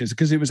crashes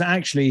because it was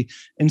actually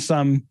in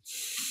some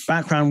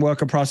background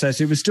worker process.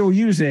 It was still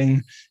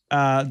using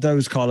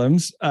those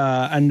columns,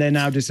 and they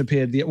now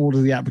disappeared. All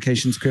of the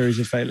application's queries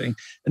are failing.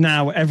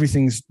 Now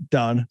everything's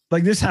done.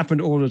 Like this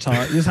happened all the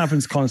time. This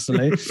happens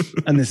constantly,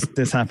 and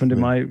this happened in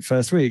my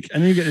first week.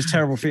 And then you get this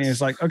terrible feeling. It's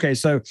like, okay,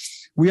 so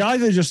we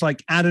either just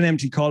like add an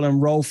empty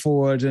column, roll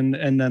forward, and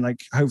then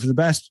like hope for the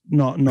best.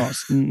 Not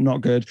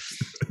good.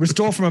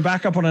 Restore from a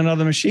backup on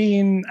another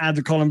machine, add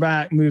the column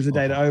back, move the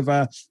data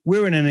over.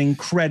 We're in an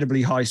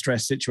incredibly high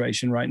stress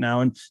situation right now,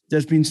 and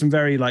there's been some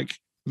very like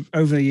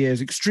over the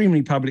years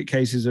extremely public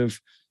cases of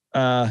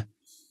dropping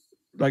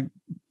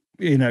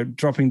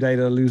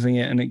data, losing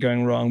it, and it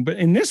going wrong. But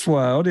in this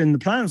world, in the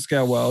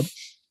PlanetScale world,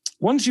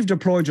 once you've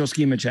deployed your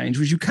schema change,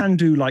 which you can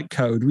do like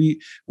code,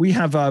 we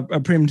have a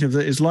primitive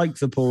that is like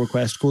the pull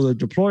request called a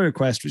deploy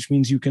request, which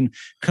means you can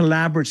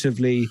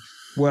collaboratively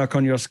work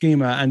on your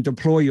schema and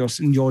deploy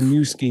your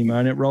new schema,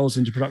 and it rolls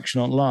into production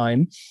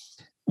online.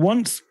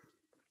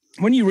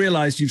 When you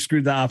realize you've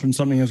screwed that up and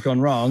something has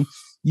gone wrong,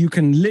 you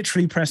can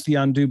literally press the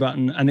undo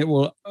button and it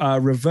will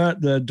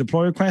revert the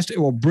deploy request. It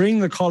will bring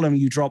the column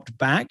you dropped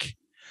back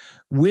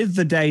with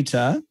the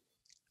data,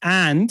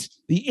 and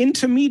the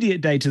intermediate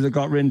data that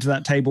got written to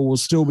that table will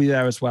still be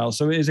there as well.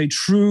 So it is a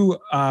true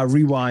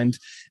rewind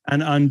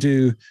and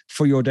undo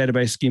for your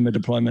database schema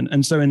deployment.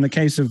 And so in the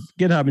case of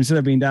GitHub, instead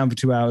of being down for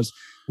 2 hours,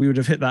 we would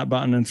have hit that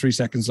button and 3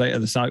 seconds later,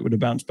 the site would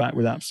have bounced back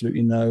with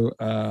absolutely no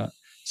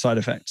side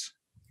effects.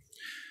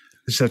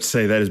 I just have to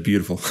say that is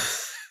beautiful.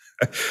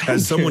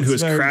 As someone who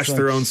has crashed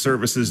their own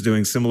services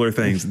doing similar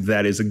things,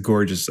 that is a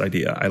gorgeous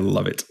idea. I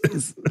love it.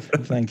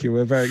 Thank you.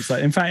 We're very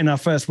excited. In fact, in our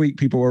first week,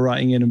 people were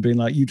writing in and being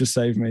like, "You just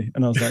saved me,"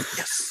 and I was like,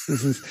 "Yes,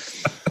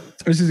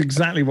 this is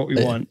exactly what we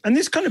want." And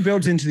this kind of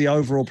builds into the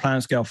overall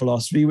PlanetScale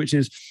philosophy, which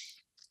is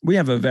we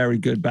have a very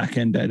good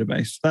back-end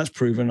database. That's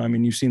proven. I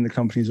mean, you've seen the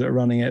companies that are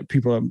running it.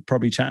 People are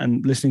probably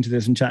listening to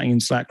this and chatting in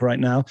Slack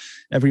right now.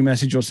 Every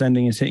message you're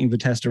sending is hitting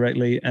Vitess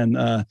directly and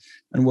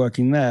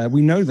working there.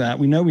 We know that.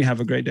 We know we have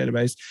a great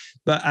database.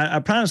 But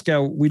at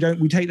PlanetScale, we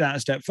take that a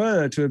step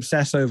further to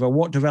obsess over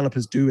what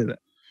developers do with it,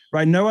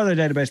 right? No other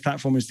database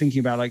platform is thinking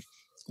about like,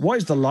 what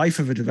is the life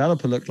of a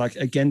developer look like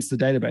against the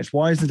database?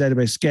 Why is the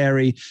database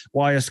scary?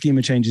 Why are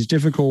schema changes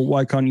difficult?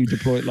 Why can't you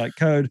deploy it like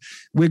code?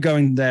 We're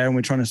going there and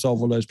we're trying to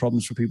solve all those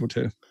problems for people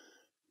too.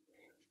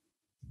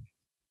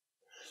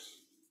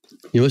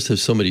 You must have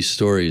so many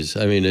stories.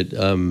 I mean, it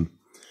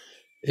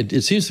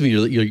seems to me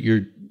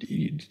you're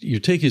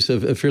taking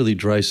a fairly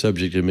dry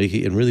subject and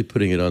really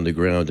putting it on the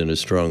ground in a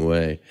strong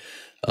way.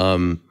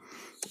 And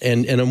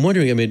I'm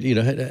wondering, I mean,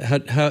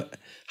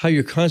 how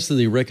you're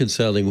constantly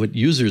reconciling what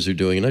users are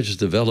doing, and not just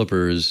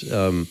developers,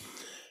 and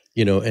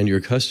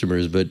your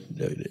customers, but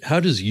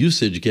how does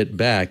usage get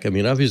back? I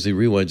mean, obviously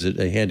Rewind's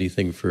a handy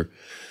thing for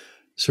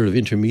sort of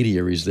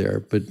intermediaries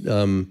there, but,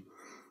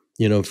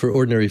 for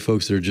ordinary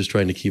folks that are just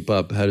trying to keep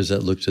up, how does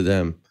that look to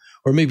them?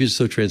 Or maybe it's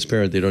so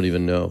transparent they don't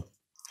even know.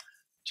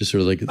 Just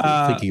sort of like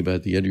thinking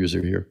about the end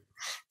user here.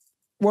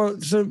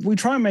 Well, so we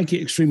try and make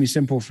it extremely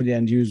simple for the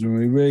end user, and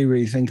we really,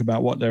 really think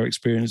about what their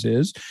experience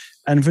is.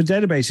 And for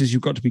databases,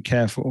 you've got to be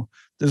careful.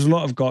 There's a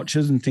lot of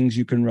gotchas and things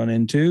you can run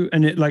into.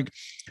 And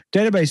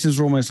databases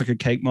are almost like a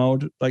cake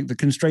mold. Like the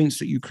constraints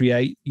that you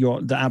create,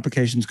 the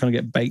applications kind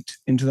of get baked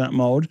into that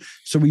mold.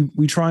 So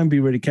we try and be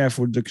really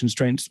careful with the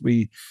constraints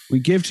we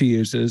give to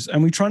users.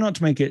 And we try not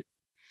to make it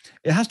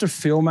has to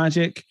feel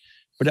magic,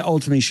 but it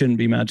ultimately shouldn't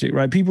be magic,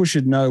 right? People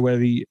should know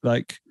whether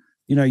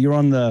you're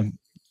on the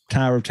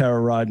Tower of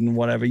Terror ride and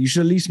whatever. You should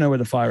at least know where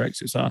the fire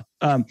exits are.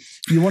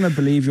 You want to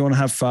believe, you want to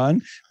have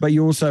fun, but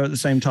you also, at the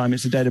same time,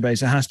 it's a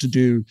database. It has to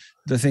do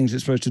the things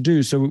it's supposed to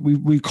do. So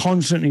we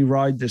constantly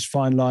ride this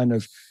fine line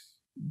of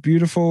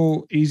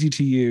beautiful, easy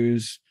to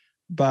use,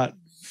 but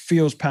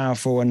feels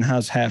powerful and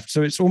has heft.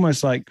 So it's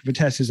almost like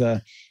Vitess is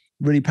a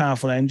really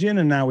powerful engine,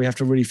 and now we have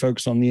to really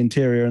focus on the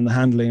interior and the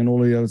handling and all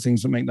the other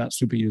things that make that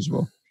super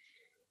usable.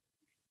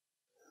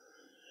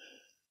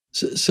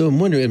 So I'm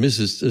wondering, and this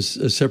is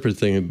a separate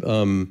thing.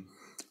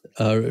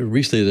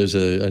 Recently,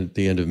 at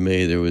the end of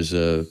May, there was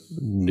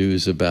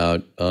news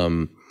about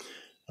IPv4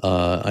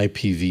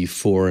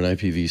 and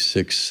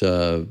IPv6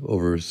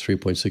 over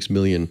 3.6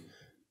 million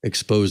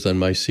exposed on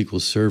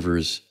MySQL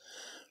servers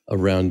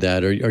around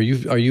that. Are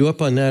you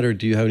up on that, or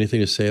do you have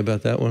anything to say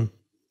about that one?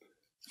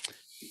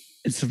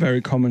 It's a very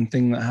common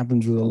thing that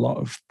happens with a lot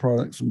of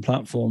products and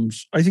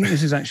platforms. I think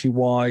this is actually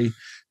why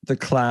the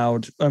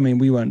cloud. I mean,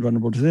 we weren't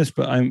vulnerable to this,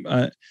 but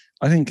I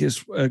think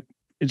it's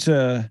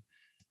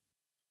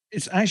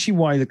actually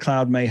why the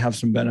cloud may have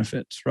some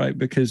benefits, right?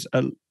 Because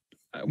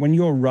when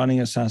you're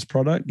running a SaaS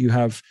product, you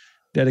have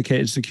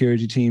dedicated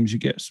security teams, you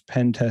get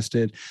pen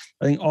tested.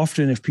 I think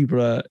often if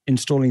people are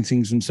installing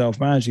things and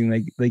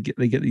self-managing, they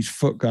get these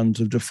foot guns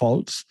of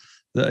defaults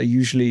that are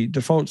usually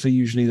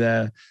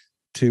there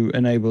to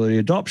enable the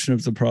adoption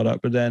of the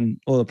product, but then,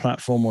 or the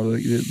platform or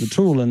the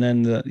tool, and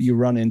then you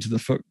run into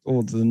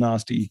the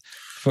nasty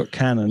foot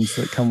cannons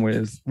that come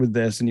with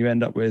this, and you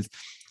end up with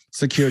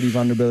security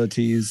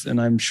vulnerabilities.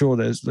 And I'm sure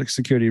there's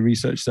security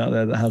researchers out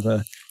there that have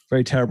a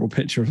very terrible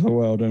picture of the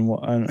world and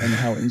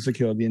how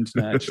insecure the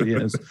internet actually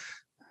is.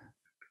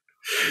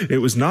 It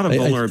was not a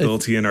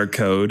vulnerability in our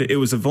code. It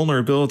was a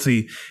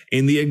vulnerability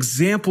in the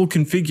example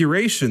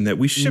configuration that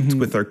we shipped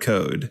with our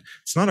code.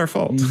 It's not our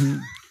fault.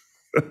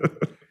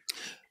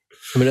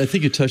 I mean, I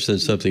think you touched on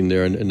something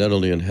there, and not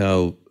only on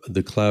how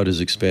the cloud has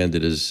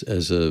expanded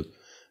as a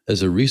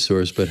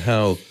resource, but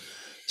how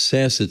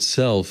SaaS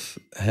itself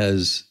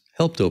has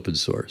helped open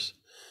source,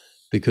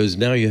 because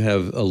now you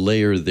have a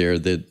layer there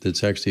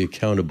that's actually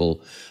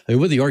accountable. I mean,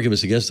 one of the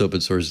arguments against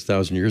open source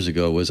 1,000 years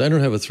ago was I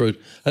don't have a throat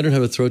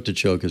to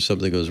choke if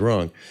something goes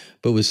wrong,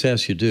 but with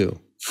SaaS you do.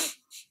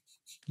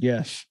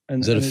 Yes.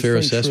 Is that a fair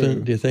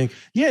assessment, do you think?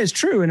 Yeah, it's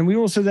true. And we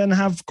also then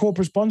have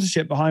corporate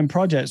sponsorship behind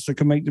projects that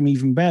can make them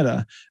even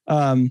better.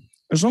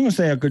 As long as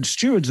they are good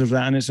stewards of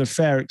that and it's a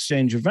fair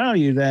exchange of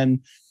value,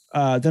 then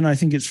I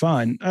think it's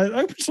fine.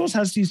 Open source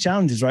has these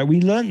challenges, right?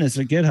 We learned this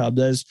at GitHub.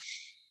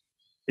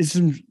 It's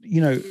some,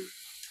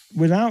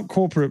 without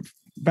corporate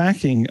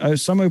backing,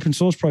 some open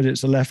source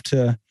projects are left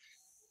to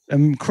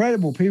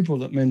incredible people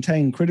that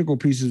maintain critical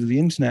pieces of the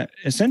internet,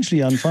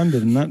 essentially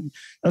unfunded, and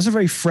that's a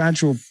very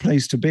fragile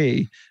place to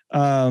be.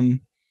 I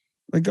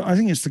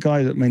think it's the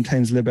guy that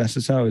maintains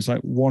libSSL is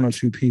like one or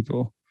two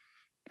people,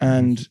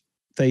 and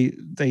they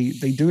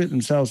do it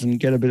themselves and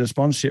get a bit of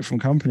sponsorship from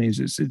companies.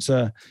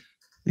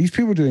 These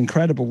people do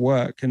incredible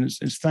work, and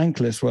it's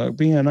thankless work.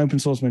 Being an open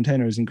source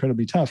maintainer is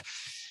incredibly tough.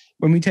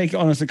 When we take it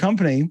on as a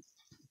company,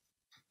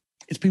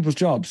 it's people's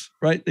jobs,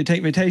 right? They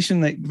take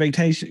vacation.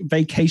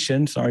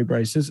 Sorry,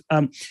 braces.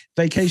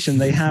 Vacation.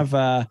 They have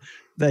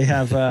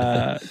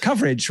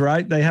coverage,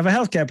 right? They have a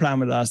healthcare plan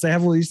with us. They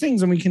have all these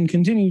things, and we can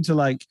continue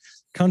to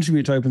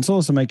contribute to open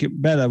source and make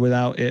it better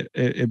without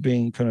it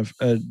being kind of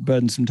a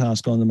burdensome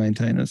task on the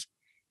maintainers.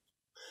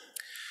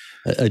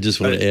 I just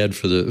want to add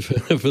for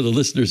the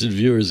listeners and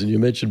viewers, and you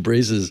mentioned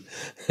braces,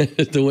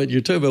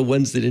 you're talking about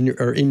ones that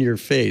are in your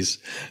face,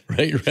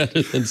 right?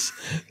 Rather than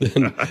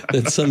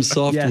some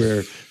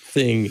software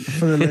thing.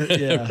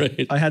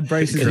 Right. I had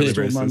braces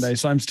installed Monday,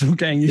 so I'm still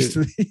getting used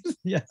to these.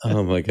 Yeah.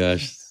 Oh my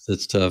gosh,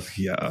 that's tough.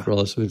 Yeah. For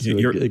all us with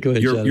go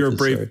ahead,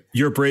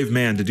 you're a brave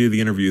man to do the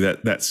interview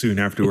that soon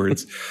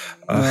afterwards.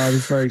 I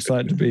was very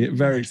excited to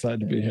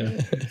be here.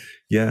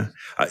 Yeah.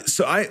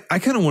 So I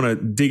kind of want to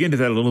dig into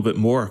that a little bit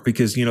more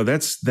because,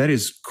 that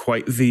is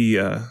quite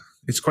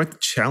it's quite the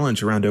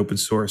challenge around open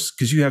source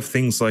because you have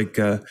things like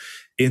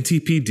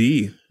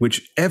NTPD,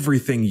 which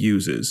everything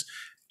uses.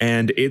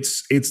 And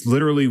it's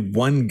literally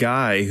one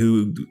guy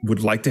who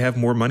would like to have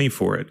more money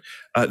for it.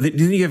 Then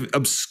you have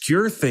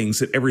obscure things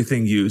that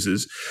everything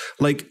uses,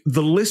 like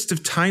the list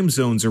of time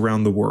zones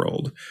around the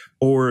world,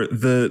 or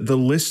the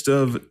list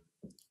of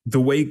the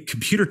way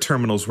computer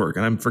terminals work.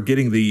 And I'm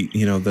forgetting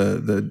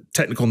the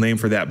technical name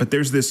for that. But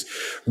there's this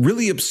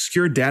really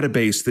obscure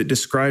database that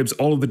describes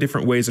all of the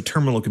different ways a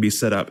terminal can be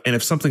set up. And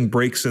if something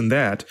breaks in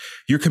that,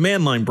 your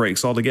command line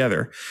breaks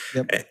altogether.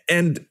 Yep.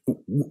 And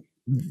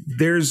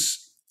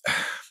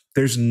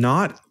let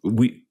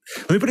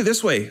me put it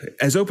this way.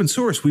 As open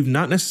source, we've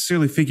not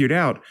necessarily figured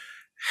out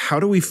how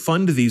do we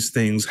fund these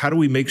things? How do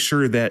we make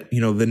sure that,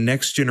 the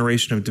next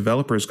generation of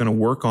developers is going to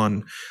work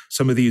on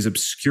some of these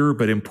obscure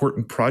but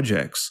important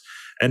projects?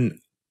 And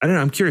I don't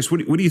know, I'm curious,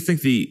 what do you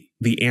think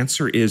the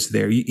answer is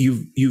there?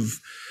 You've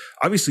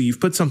obviously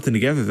put something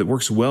together that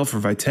works well for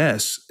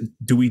Vitess.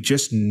 Do we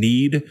just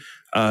need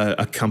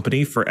a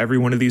company for every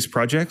one of these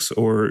projects?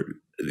 Or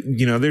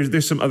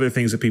there's some other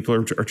things that people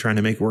are trying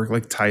to make work,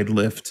 like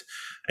TideLift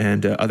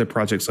and other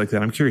projects like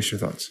that. I'm curious your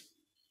thoughts.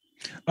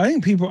 I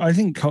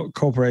think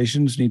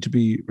corporations need to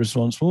be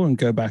responsible and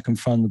go back and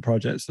fund the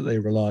projects that they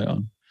rely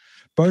on,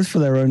 both for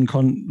their own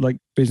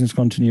business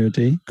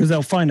continuity, because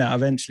they'll find out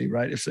eventually,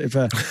 right? If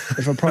a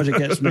project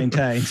gets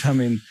maintained, I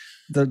mean,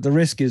 the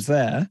risk is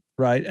there,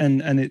 right?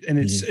 And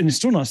it's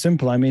still not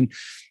simple. I mean,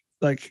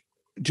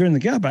 during the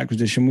GitHub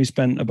acquisition, we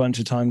spent a bunch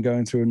of time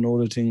going through and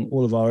auditing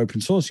all of our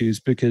open source use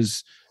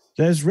because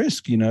there's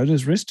risk,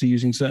 there's risk to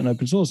using certain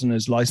open source, and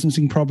there's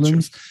licensing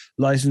problems. Sure.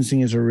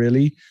 Licensing is a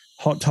really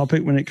hot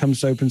topic when it comes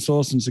to open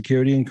source and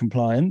security and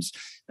compliance.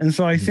 And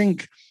so I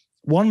think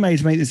one way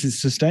to make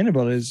this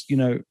sustainable is,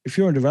 if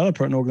you're a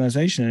developer at an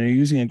organization and you're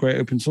using a great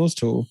open source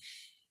tool,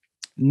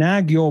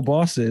 nag your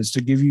bosses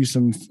to give you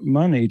some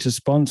money to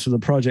sponsor the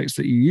projects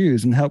that you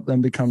use and help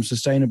them become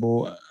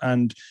sustainable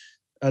and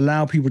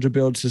allow people to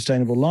build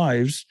sustainable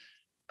lives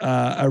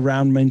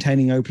around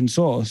maintaining open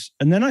source.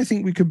 And then I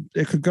think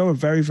it could go a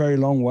very, very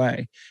long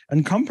way.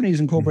 And companies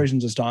and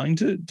corporations are starting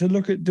to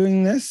look at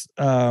doing this.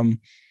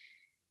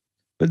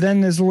 But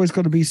then there's always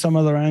got to be some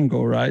other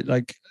angle, right?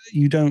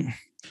 It's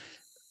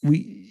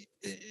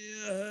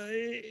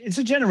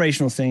a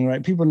generational thing,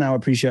 right? People now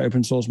appreciate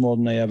open source more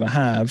than they ever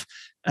have.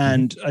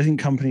 And I think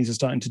companies are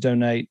starting to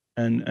donate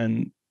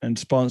and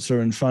sponsor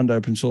and fund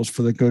open source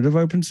for the good of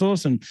open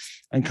source, and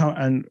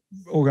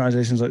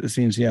organizations like the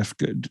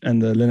CNCF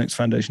and the Linux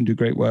Foundation do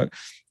great work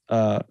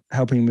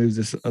helping move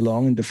this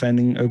along and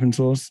defending open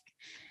source.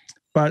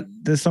 But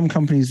there's some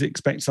companies that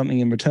expect something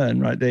in return,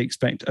 right? They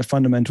expect a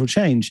fundamental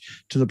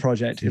change to the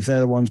project if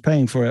they're the ones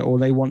paying for it, or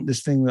they want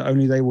this thing that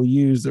only they will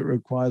use that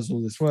requires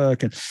all this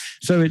work. And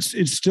so it's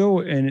still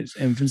in its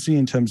infancy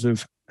in terms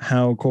of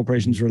how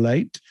corporations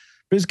relate,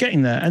 but it's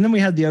getting there. And then we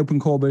had the open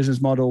core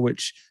business model,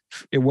 which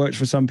it works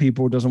for some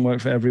people, doesn't work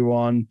for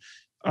everyone.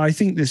 I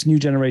think this new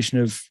generation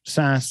of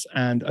SaaS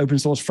and open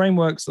source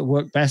frameworks that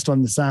work best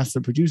on the SaaS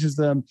that produces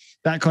them,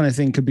 that kind of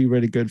thing could be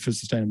really good for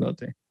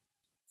sustainability.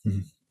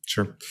 Mm-hmm.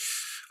 Sure.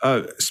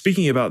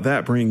 Speaking about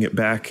that, bringing it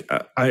back,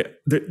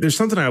 there's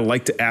something I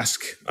like to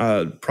ask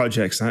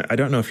projects. I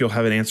don't know if you'll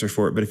have an answer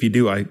for it, but if you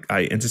do, I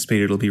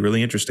anticipate it'll be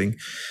really interesting.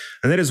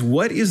 And that is,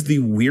 what is the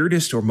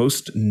weirdest or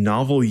most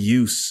novel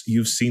use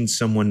you've seen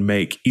someone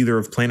make, either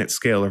of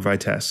PlanetScale or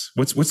Vitess?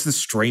 What's the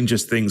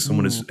strangest thing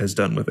someone has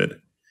done with it?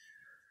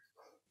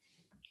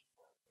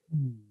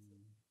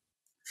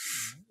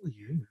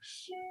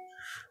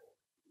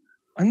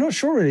 I'm not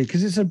sure really,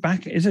 because it's a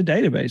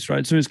database,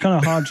 right? So it's kind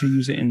of hard to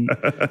use it in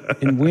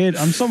weird.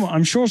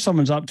 I'm sure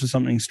someone's up to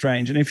something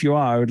strange, and if you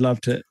are, I would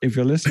love to. If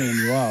you're listening and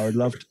you are,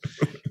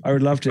 I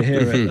would love to hear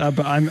it.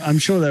 But I'm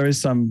sure there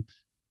is some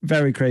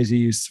very crazy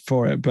use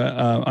for it, but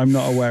I'm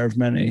not aware of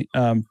many.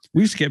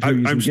 We used to get people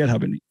using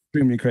GitHub in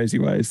extremely crazy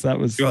ways. That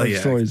was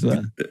stories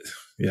there.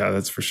 Yeah,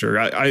 that's for sure.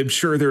 I'm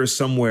sure there is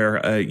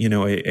somewhere,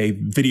 a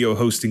video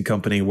hosting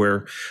company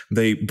where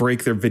they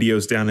break their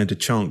videos down into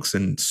chunks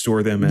and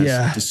store them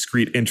as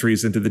discrete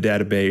entries into the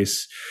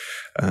database.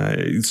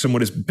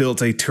 Someone has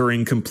built a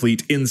Turing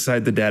complete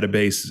inside the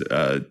database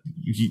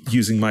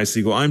using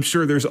MySQL. I'm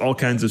sure there's all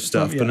kinds of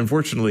stuff, but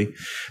unfortunately,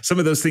 some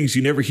of those things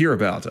you never hear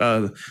about.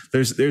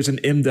 There's an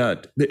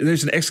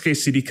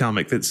XKCD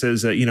comic that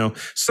says,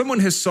 someone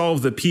has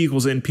solved the P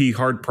equals NP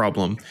hard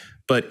problem,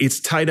 but it's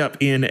tied up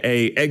in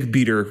a egg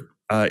beater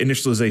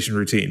initialization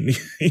routine.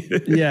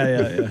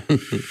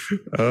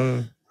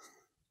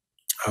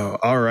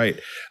 All right,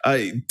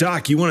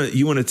 Doc, you want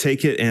to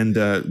take it and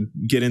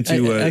get into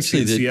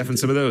CNCF and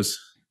some of those?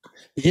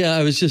 Yeah,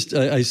 I was just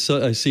I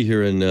see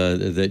here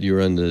that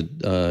you're on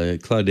the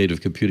Cloud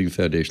Native Computing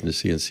Foundation, the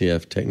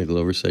CNCF Technical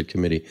Oversight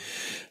Committee.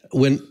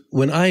 When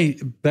I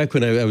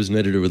was an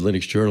editor with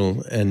Linux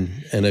Journal and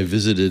I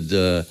visited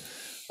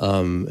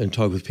and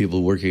talked with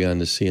people working on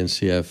the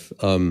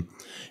CNCF,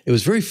 it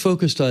was very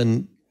focused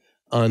on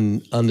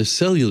the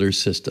cellular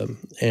system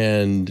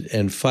and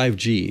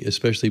 5G,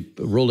 especially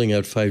rolling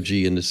out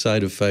 5G and the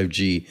side of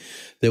 5G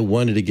that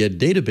wanted to get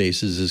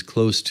databases as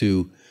close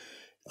to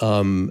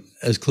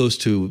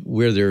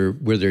where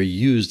they're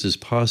used as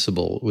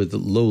possible with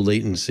low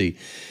latency.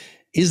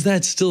 Is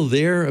that still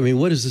there? I mean,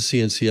 what is the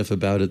CNCF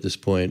about at this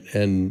point?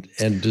 And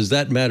does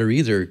that matter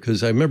either?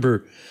 Because I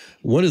remember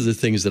one of the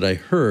things that I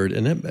heard,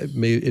 and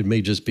it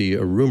may just be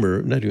a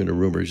rumor, not even a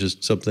rumor, it's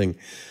just something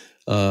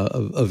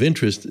of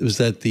interest, was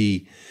that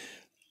the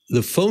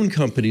phone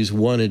companies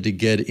wanted to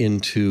get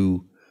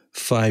into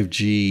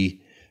 5G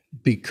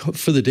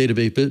for the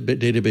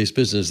database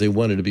business. They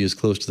wanted to be as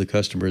close to the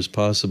customer as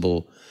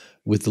possible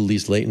with the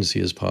least latency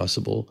as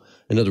possible.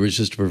 In other words,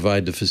 just to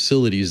provide the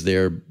facilities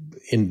there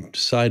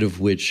inside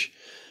of which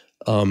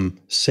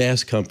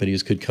SaaS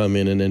companies could come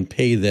in and then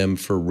pay them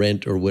for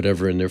rent or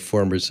whatever in their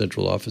former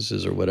central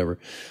offices or whatever.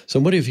 So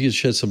I'm wondering if you could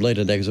shed some light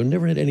on that, because I've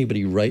never had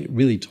anybody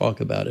really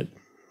talk about it.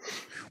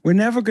 We're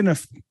never going to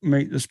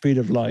make the speed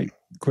of light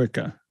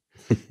quicker.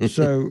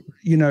 So,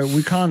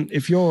 we can't,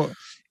 if your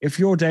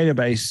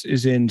database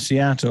is in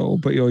Seattle,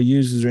 but your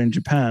users are in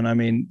Japan, I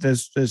mean,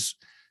 there's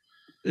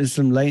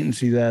some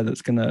latency there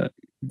that's going to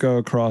go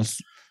across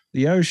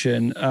the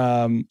ocean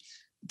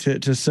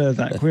to serve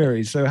that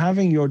query. So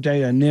having your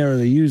data nearer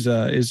the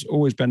user is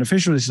always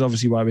beneficial. This is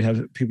obviously why we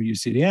have people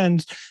use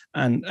CDNs,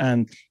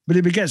 but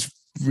it gets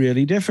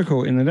really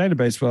difficult in the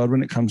database world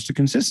when it comes to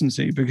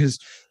consistency, because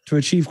to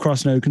achieve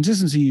cross-node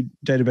consistency,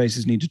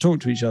 databases need to talk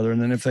to each other.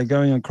 And then if they're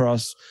going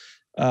across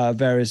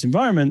various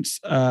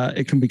environments,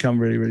 it can become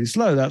really, really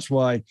slow. That's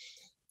why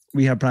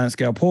we have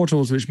PlanetScale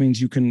portals, which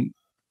means you can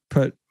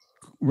put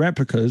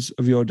replicas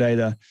of your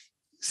data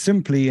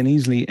simply and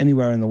easily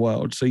anywhere in the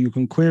world. So you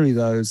can query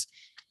those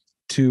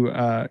to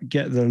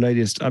get the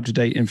latest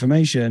up-to-date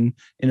information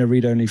in a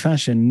read-only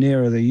fashion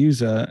nearer the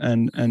user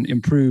and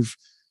improve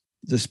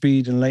the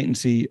speed and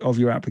latency of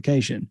your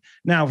application.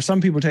 Now,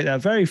 some people take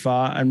that very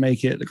far and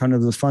make it kind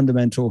of the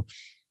fundamental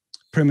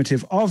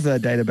primitive of their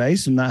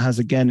database, and that has,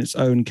 again, its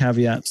own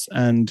caveats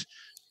and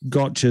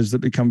gotchas that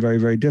become very,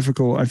 very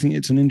difficult. I think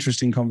it's an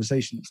interesting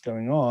conversation that's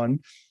going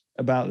on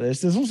about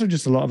this. There's also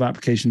just a lot of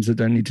applications that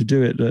don't need to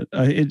do it. That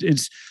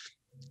it's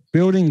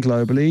building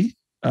globally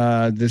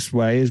this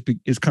way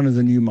is kind of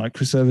the new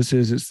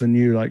microservices. It's the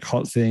new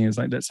hot thing. It's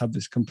let's have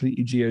this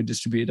completely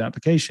geo-distributed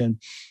application.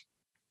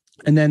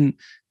 And then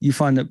you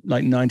find that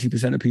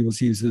 90% of people's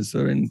users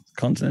are in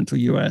continental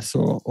US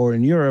or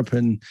in Europe,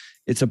 and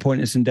it's a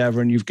pointless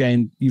endeavor, and you've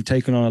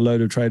taken on a load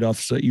of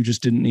trade-offs that you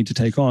just didn't need to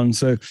take on.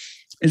 So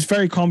it's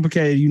very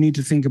complicated. You need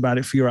to think about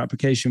it for your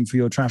application, for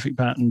your traffic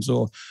patterns,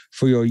 or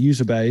for your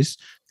user base.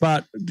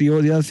 But the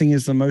other thing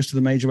is that most of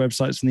the major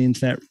websites on the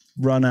internet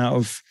run out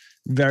of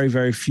very,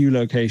 very few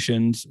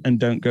locations and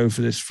don't go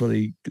for this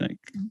fully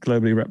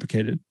globally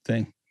replicated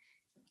thing.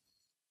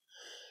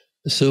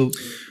 So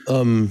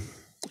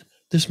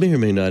this may or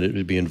may not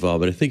be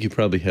involved, but I think you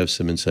probably have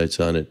some insights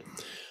on it.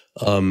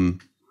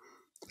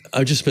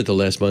 I just spent the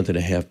last month and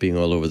a half being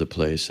all over the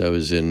place. I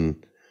was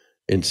in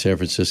San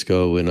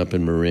Francisco and up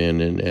in Marin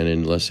and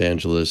in Los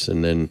Angeles,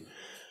 and then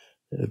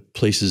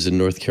places in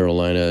North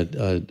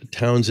Carolina,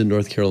 towns in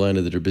North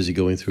Carolina that are busy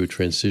going through a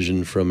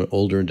transition from an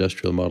older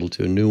industrial model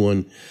to a new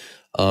one.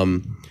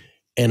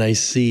 And and I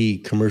see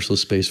commercial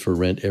space for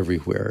rent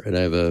everywhere. And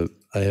I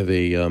have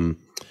a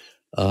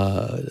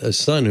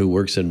son who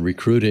works in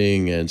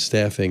recruiting and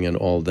staffing and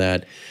all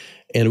that.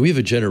 And we have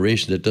a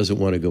generation that doesn't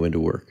want to go into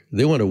work.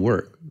 They want to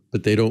work,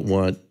 but they don't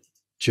want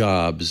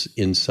jobs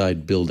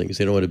inside buildings.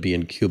 They don't want to be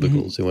in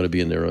cubicles. They want to be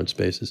in their own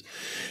spaces.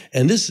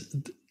 And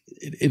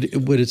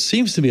what it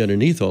seems to me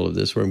underneath all of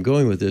this, where I'm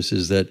going with this,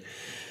 is that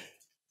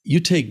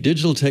you take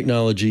digital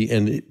technology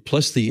and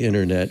plus the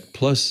internet,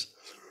 plus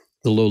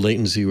the low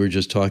latency we were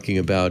just talking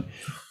about,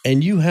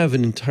 and you have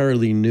an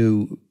entirely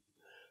new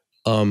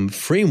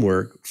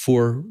framework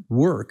for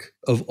work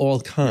of all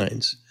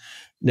kinds.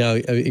 Now,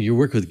 your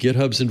work with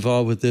GitHub's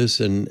involved with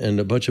this and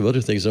a bunch of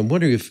other things. I'm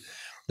wondering if,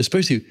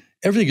 especially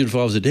everything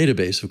involves a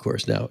database, of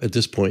course, now at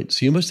this point.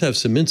 So you must have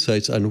some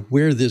insights on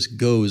where this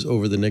goes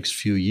over the next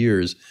few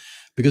years,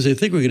 because I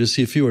think we're going to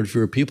see fewer and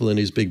fewer people in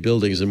these big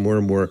buildings and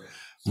more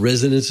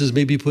residences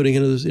maybe putting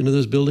into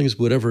those buildings,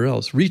 whatever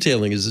else.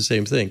 Retailing is the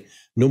same thing.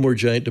 No more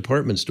giant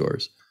department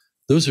stores.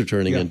 Those are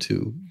turning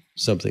into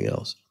something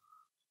else.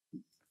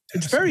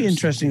 It's very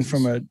interesting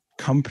from a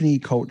company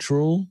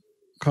cultural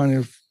kind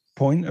of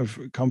point of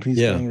companies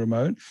going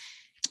remote.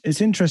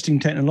 It's interesting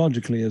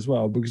technologically as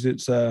well, because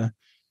it's a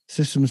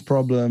systems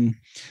problem.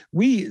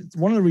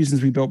 One of the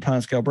reasons we built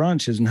PlanetScale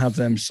branches and have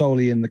them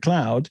solely in the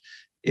cloud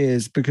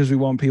is because we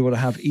want people to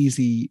have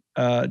easy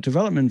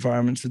development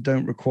environments that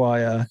don't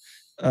require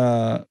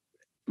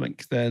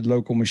like their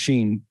local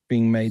machine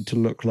being made to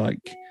look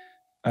like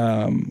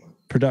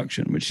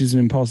production, which is an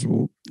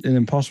impossible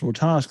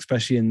task,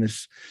 especially in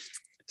this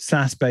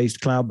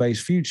SaaS-based,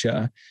 cloud-based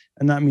future.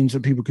 And that means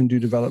that people can do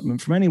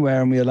development from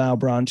anywhere, and we allow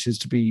branches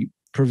to be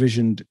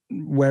provisioned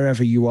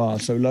wherever you are,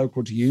 so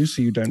local to you,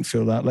 so you don't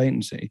feel that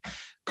latency.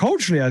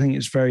 Culturally, I think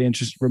it's very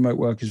interesting. Remote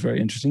work is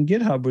very interesting.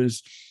 GitHub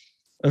was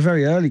a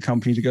very early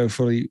company to go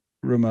fully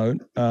remote.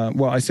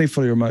 Well, I say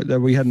fully remote. There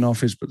we had an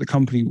office, but the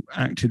company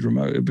acted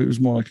remote. It was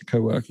more like a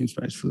co-working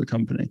space for the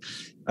company.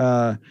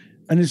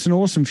 And it's an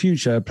awesome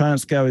future.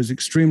 PlanetScale is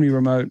extremely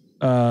remote.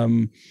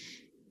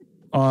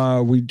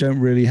 We don't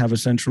really have a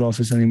central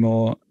office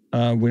anymore.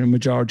 A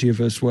majority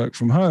of us work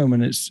from home,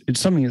 and it's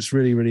something that's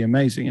really, really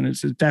amazing. And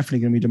it's definitely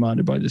going to be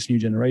demanded by this new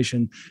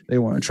generation. They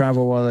want to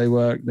travel while they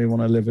work. They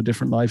want to live a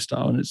different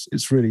lifestyle, and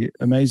it's really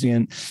amazing.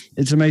 And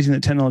it's amazing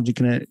that technology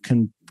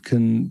can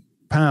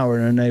power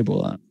and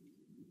enable that.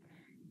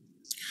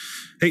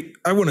 Hey,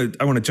 I want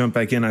to jump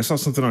back in. I saw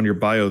something on your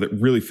bio that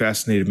really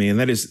fascinated me, and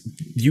that is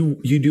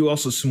you do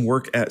also some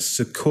work at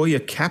Sequoia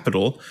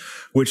Capital,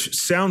 which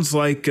sounds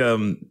like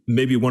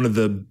maybe one of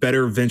the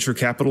better venture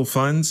capital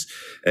funds.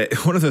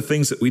 One of the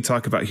things that we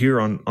talk about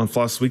here on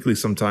FLOSS Weekly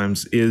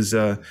sometimes is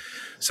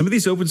some of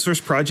these open source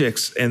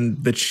projects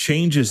and the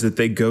changes that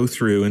they go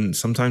through, and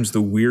sometimes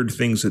the weird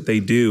things that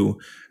they do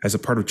as a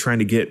part of trying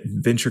to get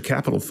venture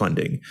capital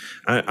funding.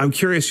 I'm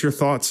curious your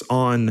thoughts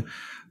on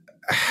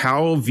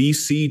how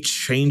VC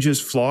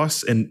changes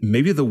FLOSS and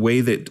maybe the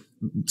way that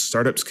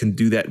startups can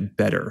do that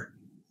better.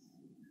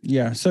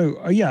 Yeah. So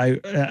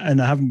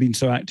and I haven't been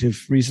so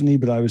active recently,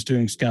 but I was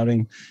doing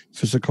scouting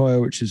for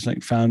Sequoia, which is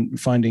like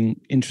finding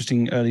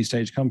interesting early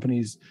stage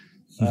companies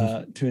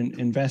to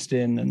invest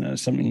in, and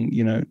something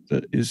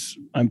that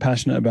I'm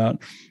passionate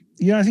about.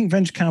 I think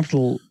venture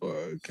capital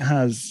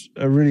has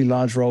a really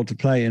large role to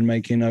play in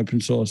making open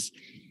source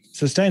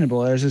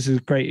sustainable. There's this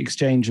great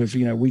exchange of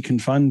we can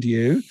fund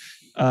you,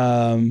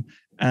 and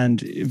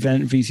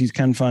VCs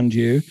can fund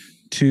you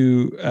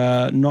to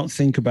not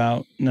think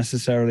about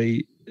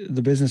necessarily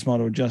the business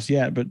model just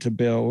yet, but to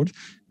build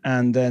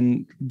and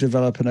then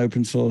develop a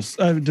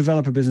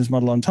business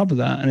model on top of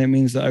that. And it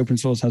means that open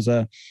source has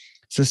a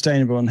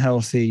sustainable and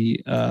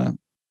healthy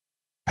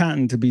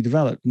pattern to be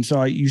developed. And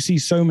so you see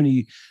so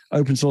many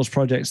open source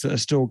projects that are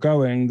still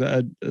going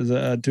that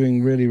are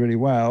doing really, really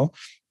well,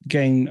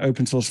 gain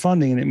open source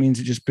funding, and it means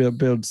it just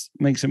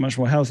makes it much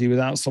more healthy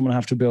without someone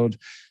have to build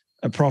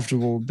a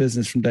profitable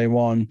business from day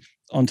one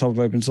on top of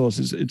open source.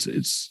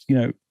 It's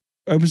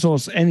open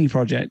source, any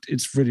project,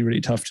 it's really,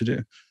 really tough to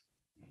do.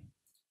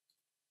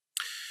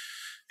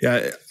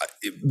 Yeah,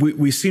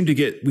 we seem to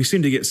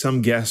get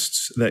some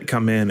guests that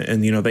come in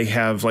and they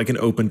have like an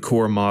open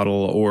core model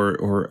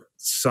or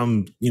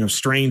some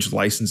strange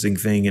licensing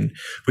thing, and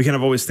we kind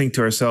of always think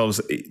to ourselves,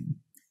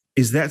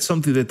 is that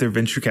something that their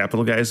venture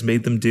capital guys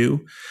made them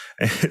do?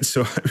 And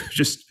so I'm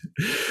just,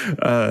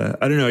 I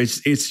don't know.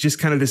 It's just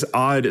kind of this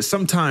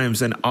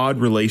sometimes an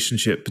odd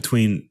relationship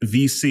between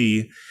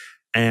VC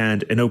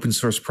and an open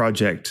source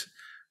project.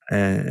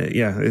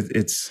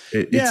 It's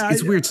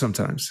weird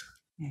sometimes.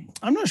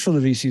 I'm not sure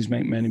the VCs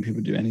make many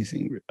people do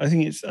anything. I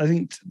think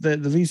the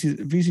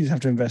VCs have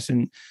to invest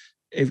in.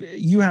 If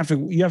you have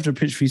to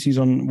pitch VCs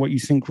on what you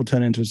think will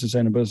turn into a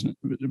sustainable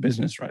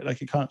business, right?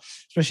 Like it can't,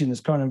 especially in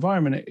this current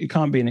environment, it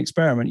can't be an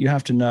experiment. You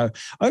have to know.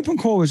 Open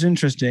core was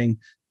interesting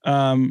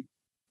to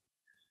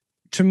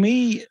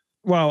me.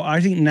 Well, I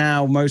think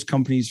now most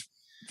companies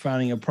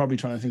founding are probably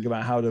trying to think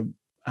about how to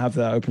have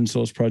their open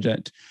source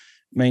project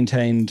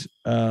maintained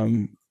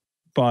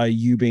by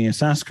you being a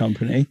SaaS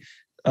company.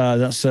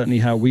 That's certainly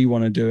how we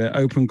want to do it.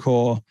 Open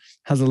core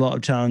has a lot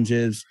of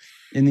challenges.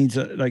 It needs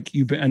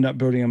you end up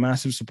building a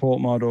massive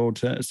support model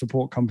to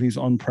support companies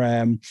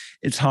on-prem.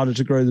 It's harder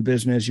to grow the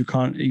business.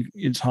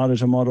 It's harder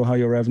to model how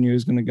your revenue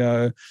is going to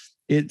go.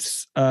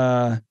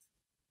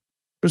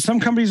 But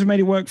some companies have made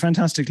it work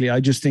fantastically. I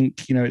just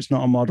think, it's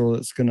not a model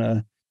that's going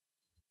to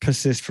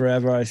persist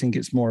forever. I think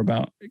it's more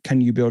about,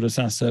 can you build a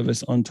SaaS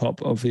service on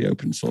top of the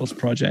open source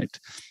project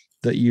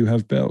that you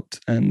have built?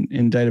 And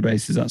in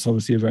databases, that's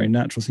obviously a very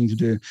natural thing to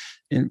do.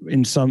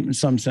 In some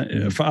sense,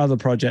 for other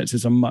projects,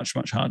 it's a much,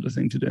 much harder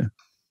thing to do.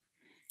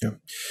 Yeah.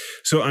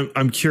 So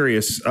I'm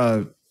curious.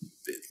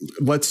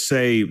 Let's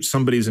say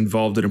somebody's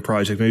involved in a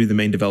project, maybe the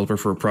main developer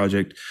for a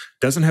project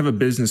doesn't have a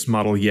business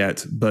model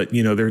yet, but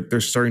they're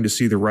starting to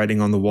see the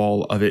writing on the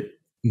wall of it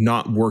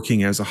not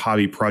working as a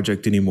hobby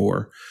project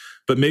anymore.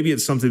 But maybe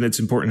it's something that's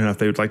important enough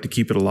they would like to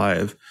keep it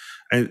alive.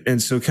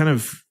 And so kind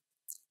of,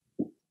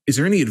 is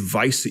there any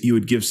advice that you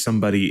would give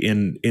somebody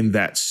in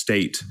that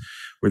state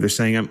where they're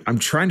saying, I'm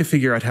trying to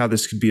figure out how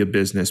this could be a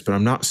business, but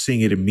I'm not seeing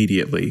it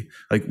immediately?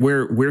 Like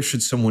where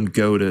should someone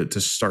go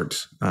to start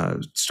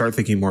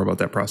thinking more about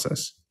that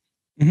process?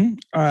 Mm-hmm.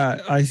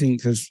 I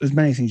think there's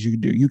many things you can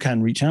do. You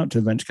can reach out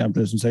to venture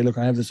capitalists and say, look,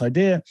 I have this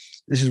idea.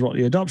 This is what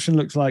the adoption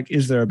looks like.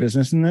 Is there a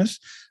business in this?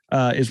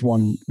 Is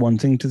one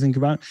thing to think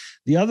about.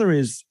 The other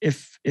is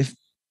if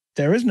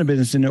there isn't a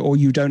business in it, or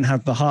you don't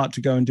have the heart to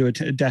go and do a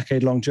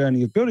decade-long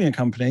journey of building a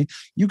company,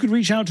 you could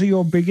reach out to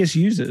your biggest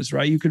users,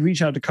 right? You could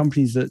reach out to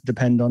companies that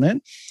depend on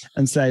it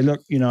and say,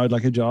 look, I'd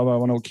like a job. I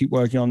want to keep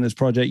working on this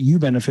project. You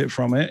benefit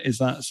from it. Is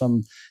that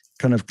some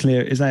kind of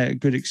clear? Is that a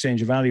good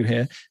exchange of value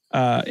here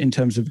in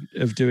terms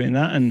of doing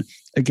that? And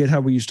at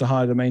GitHub, we used to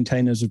hire the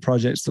maintainers of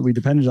projects that we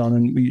depended on,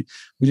 and we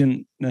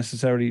didn't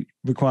necessarily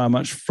require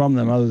much from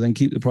them other than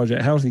keep the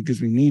project healthy because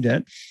we need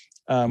it.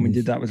 We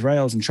did that with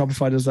Rails, and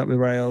Shopify does that with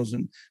Rails,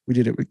 and we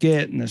did it with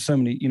Git, and there's so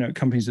many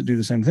companies that do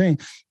the same thing.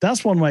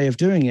 That's one way of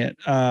doing it.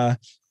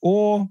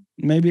 Or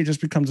maybe it just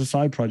becomes a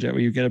side project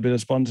where you get a bit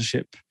of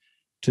sponsorship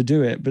to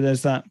do it. But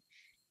there's that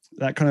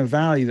kind of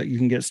value that you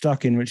can get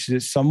stuck in, which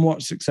is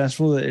somewhat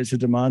successful, that it's a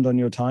demand on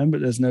your time,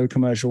 but there's no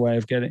commercial way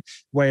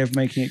of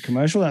making it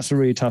commercial. That's a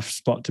really tough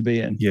spot to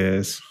be in.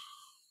 Yes.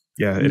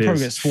 Yeah, you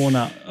probably get sworn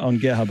out on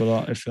GitHub a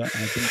lot if that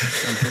happens.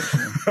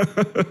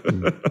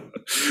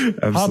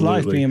 Hard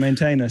life being a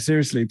maintainer.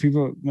 Seriously,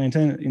 people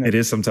maintain. It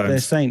is sometimes. They're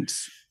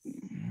saints.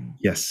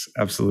 Yes,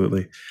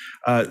 absolutely.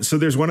 So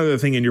there's one other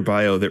thing in your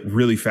bio that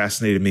really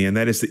fascinated me, and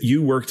that is that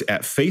you worked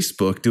at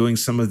Facebook doing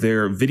some of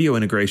their video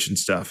integration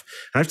stuff.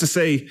 I have to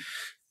say,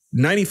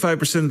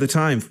 95% of the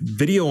time,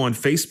 video on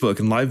Facebook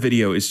and live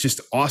video is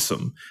just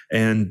awesome.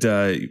 And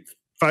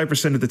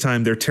 5% of the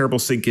time, there are terrible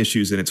sync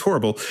issues, and it's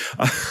horrible.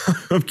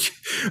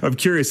 I'm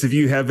curious if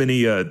you have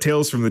any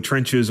tales from the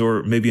trenches,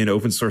 or maybe an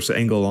open source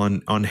angle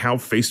on how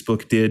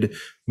Facebook did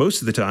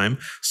most of the time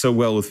so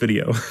well with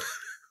video.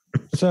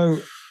 So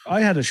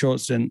I had a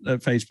short stint at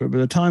Facebook, but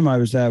the time I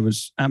was there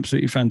was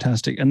absolutely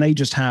fantastic. And they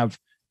just have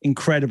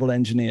incredible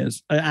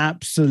engineers,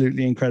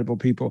 absolutely incredible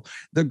people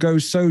that go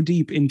so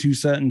deep into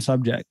certain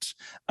subjects,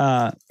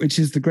 which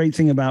is the great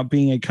thing about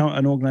being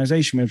an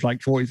organization with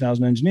like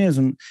 40,000 engineers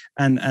and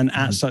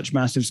at such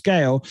massive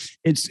scale.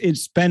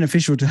 It's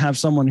beneficial to have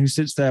someone who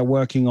sits there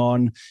working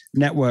on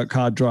network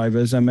card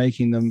drivers and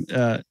making them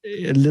a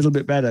little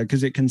bit better,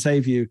 because it can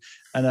save you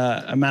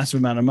a massive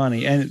amount of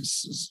money, and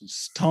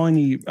it's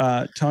tiny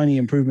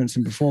improvements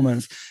in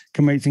performance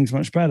can make things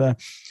much better.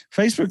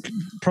 Facebook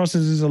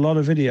processes a lot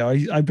of video.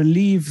 I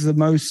believe the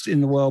most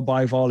in the world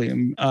by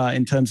volume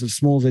in terms of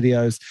small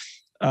videos.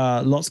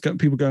 Lots of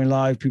people going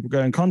live, people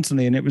going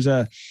constantly, and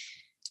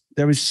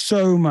there is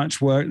so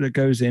much work that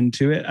goes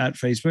into it at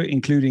Facebook,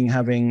 including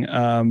having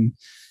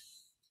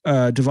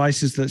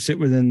devices that sit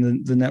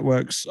within the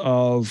networks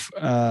of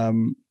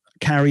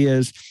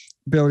carriers,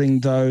 building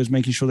those,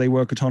 making sure they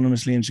work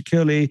autonomously and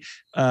securely.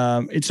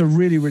 It's a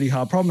really, really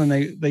hard problem,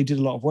 and they did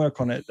a lot of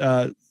work on it,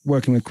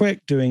 working with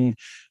Quick, doing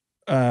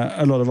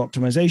a lot of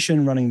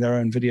optimization, running their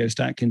own video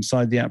stack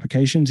inside the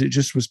applications. It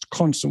just was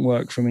constant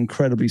work from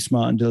incredibly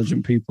smart and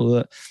diligent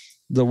people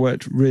that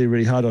worked really,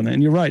 really hard on it.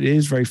 And you're right, it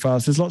is very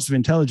fast. There's lots of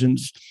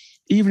intelligence,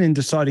 even in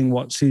deciding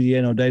what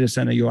CDN or data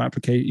center your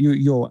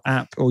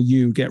app or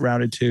you get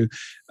routed to.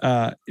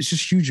 It's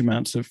just huge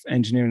amounts of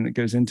engineering that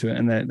goes into it,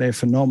 and they're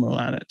phenomenal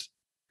at it.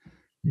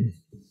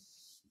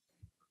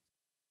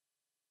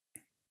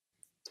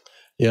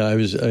 Yeah,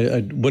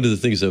 one of the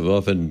things I've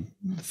often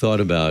thought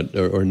about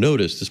or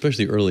noticed,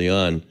 especially early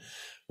on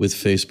with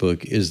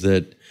Facebook, is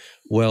that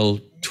while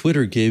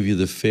Twitter gave you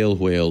the fail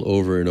whale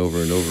over and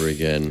over and over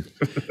again,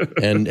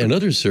 and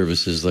other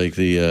services like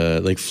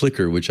like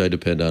Flickr, which I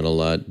depend on a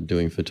lot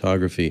doing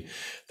photography,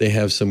 they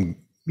have some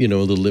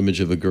little image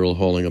of a girl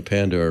hauling a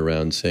panda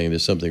around saying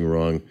there's something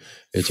wrong,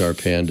 it's our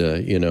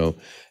panda,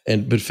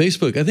 but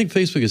Facebook, I think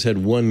Facebook has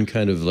had one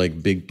kind of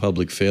like big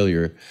public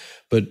failure,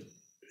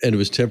 and it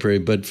was temporary,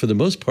 but for the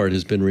most part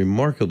has been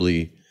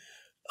remarkably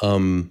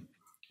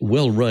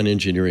well-run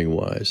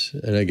engineering-wise.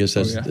 And I guess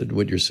that's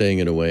what you're saying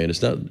in a way. And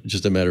it's not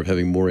just a matter of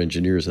having more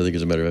engineers. I think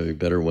it's a matter of having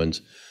better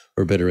ones,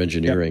 or better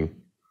engineering. Yep.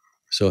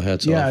 So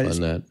hats off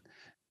on that.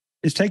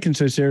 It's taken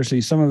so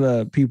seriously. Some of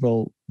the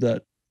people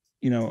that,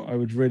 I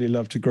would really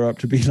love to grow up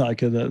to be like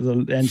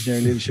the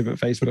engineering leadership at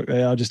Facebook.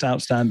 They are just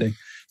outstanding.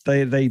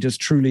 They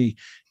just truly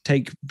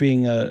take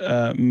being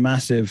a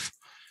massive,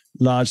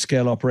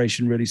 large-scale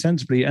operation really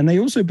sensibly. And they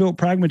also built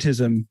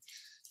pragmatism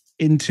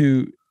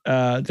into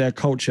their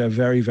culture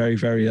very, very,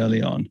 very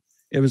early on.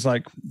 It was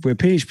like, we're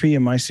PHP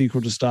and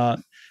MySQL to start,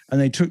 and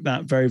they took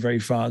that very, very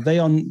far. They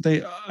are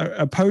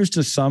opposed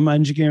to some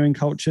engineering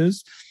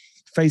cultures.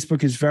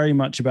 Facebook is very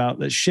much about,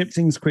 let's ship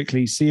things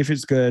quickly, see if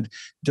it's good,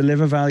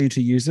 deliver value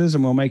to users,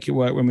 and we'll make it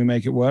work when we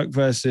make it work,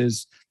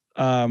 versus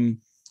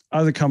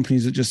other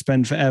companies that just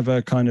spend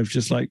forever kind of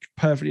just like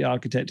perfectly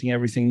architecting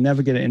everything,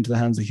 never get it into the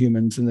hands of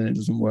humans, and then it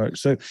doesn't work.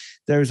 So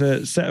there's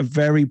a set of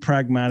very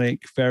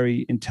pragmatic,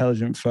 very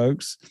intelligent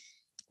folks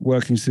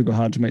working super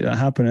hard to make that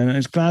happen. And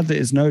it's glad that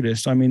it's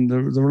noticed. I mean, the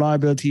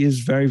reliability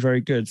is very,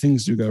 very good.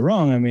 Things do go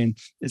wrong. I mean,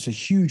 it's a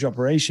huge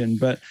operation,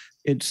 but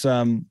it's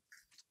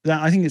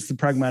I think it's the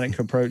pragmatic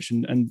approach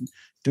and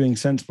doing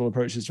sensible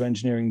approaches to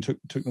engineering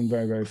took them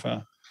very, very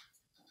far.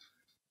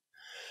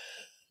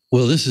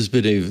 Well, this has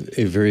been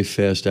a very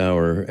fast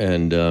hour,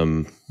 and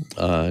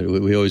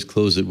we always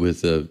close it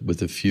with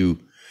a few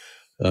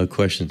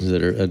questions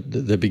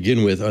that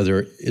begin with: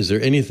 is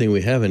there anything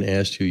we haven't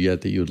asked you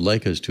yet that you'd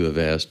like us to have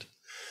asked,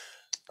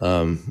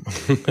 or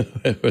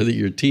that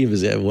your team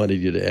has wanted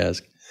you to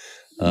ask?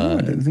 No,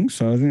 I don't think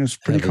so. I think it's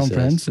pretty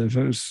comprehensive.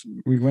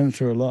 We went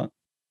through a lot.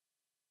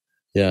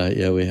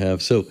 Yeah, we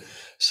have. So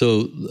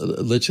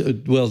let's.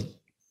 Well,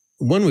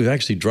 one we've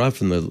actually dropped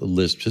from the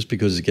list just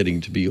because it's getting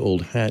to be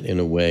old hat in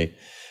a way,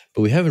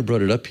 but we haven't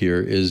brought it up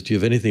here. Do you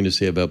have anything to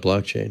say about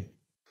blockchain?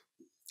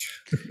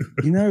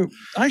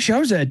 Actually, I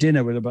was at a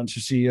dinner with a bunch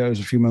of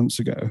CEOs a few months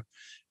ago,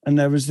 and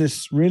there was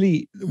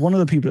one of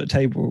the people at the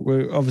table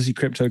where obviously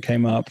crypto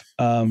came up,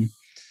 and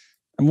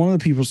one of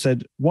the people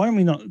said, "Why don't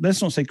we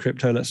let's not say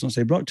crypto, let's not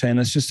say blockchain,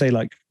 let's just say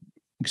like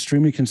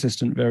extremely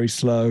consistent, very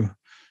slow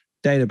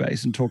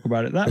database, and talk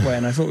about it that way."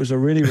 And I thought it was a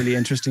really, really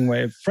interesting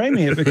way of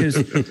framing it, because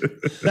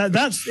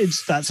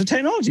that's a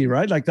technology,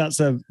 right? Like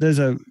and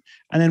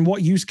then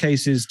what use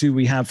cases do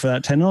we have for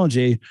that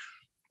technology?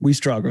 We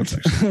struggled.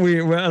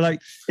 We're like,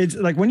 it's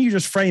like when you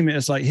just frame it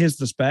as like, here's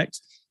the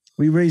specs,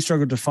 we really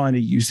struggled to find a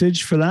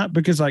usage for that,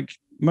 because like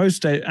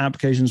most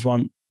applications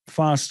want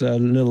faster, a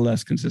little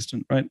less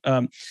consistent, right?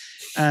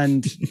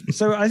 And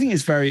so I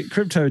think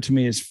crypto to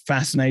me is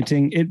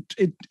fascinating.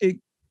 It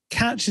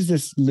catches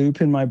this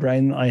loop in my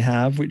brain that I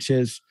have, which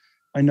is,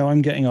 I know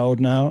I'm getting old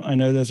now. I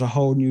know there's a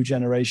whole new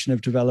generation of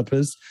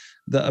developers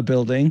that are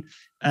building,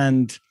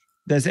 and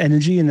there's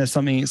energy and there's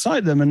something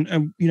inside them.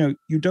 And you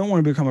don't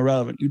want to become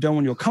irrelevant. You don't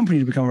want your company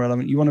to become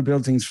irrelevant. You want to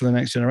build things for the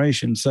next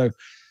generation. So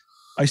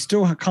I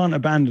still can't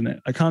abandon it.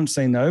 I can't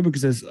say no,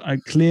 because there's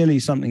clearly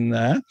something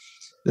there.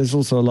 There's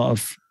also a lot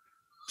of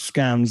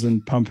scams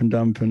and pump and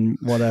dump and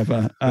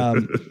whatever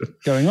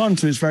going on.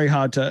 So it's very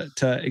hard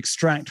to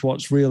extract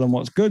what's real and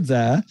what's good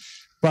there.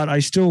 But I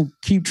still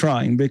keep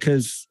trying,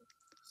 because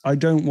I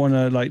don't want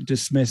to like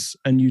dismiss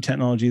a new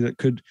technology that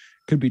could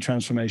be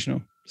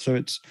transformational.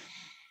 So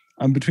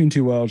I'm between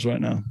two worlds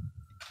right now.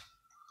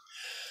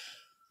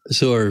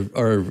 So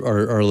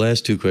our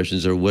last two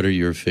questions are: what are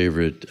your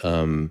favorite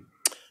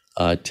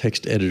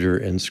text editor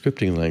and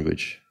scripting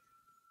language?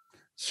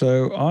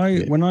 So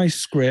when I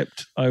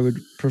script, I would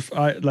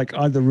prefer like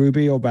either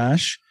Ruby or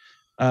Bash,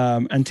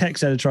 and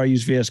text editor I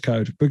use VS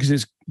Code, because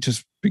it's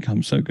just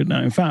become so good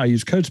now. In fact, I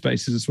use code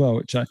spaces as well,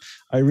 which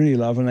I really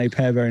love, and they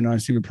pair very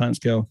nicely with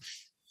PlanetScale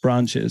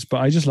branches.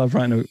 But I just love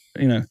writing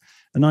a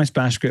nice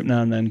Bash script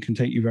now and then can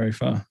take you very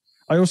far.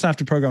 I also have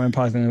to program in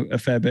Python a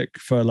fair bit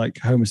for like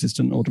Home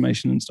Assistant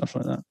automation and stuff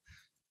like that.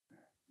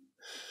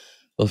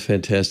 Well,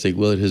 fantastic.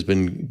 Well, it has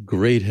been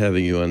great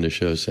having you on the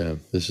show,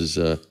 Sam. This is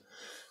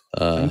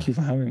thank you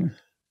for having me.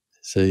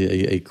 It's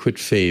a quit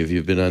fave.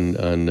 You've been on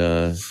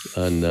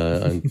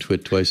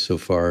TWiT twice so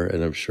far,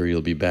 and I'm sure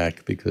you'll be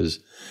back, because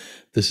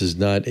this is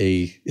not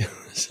a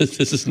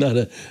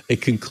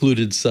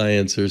concluded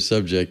science or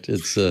subject.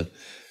 It's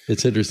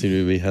interesting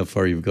to me how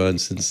far you've gone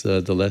since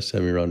the last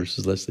time you were on, which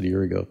was less than a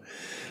year ago.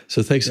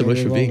 So thanks so much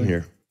for being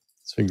here.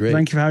 It's been great.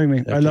 Thank you for having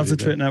me. I love the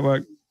TWiT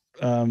network.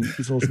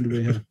 It's awesome to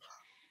be here.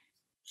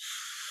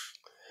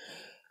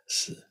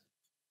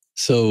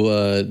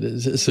 So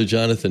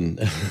Jonathan,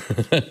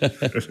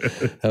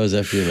 how was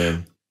that for you,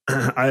 man?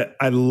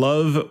 I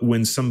love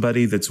when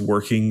somebody that's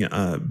working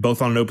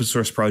both on an open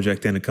source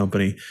project and a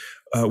company,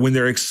 when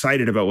they're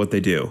excited about what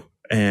they do,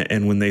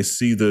 and when they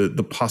see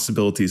the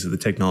possibilities of the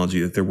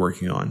technology that they're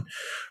working on,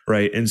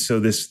 right? And so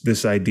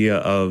this idea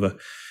of,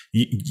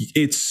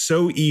 it's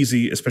so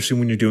easy, especially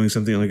when you're doing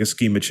something like a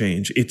schema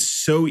change. It's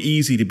so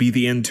easy to be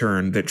the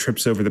intern that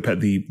trips over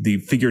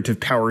the figurative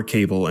power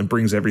cable and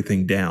brings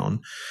everything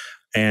down.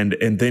 And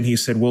then he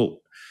said, well,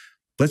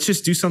 let's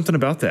just do something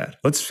about that.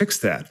 Let's fix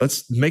that.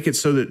 Let's make it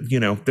so that,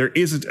 there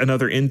isn't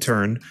another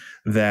intern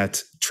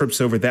that trips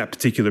over that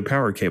particular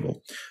power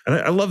cable. And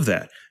I love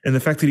that. And the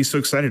fact that he's so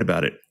excited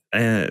about it.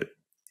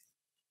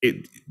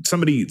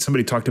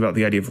 somebody talked about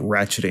the idea of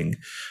ratcheting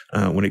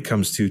when it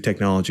comes to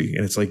technology,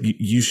 and it's like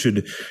you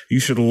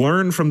should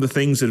learn from the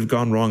things that have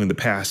gone wrong in the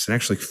past and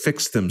actually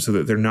fix them so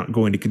that they're not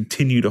going to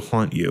continue to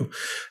haunt you.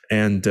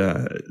 And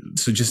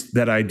so just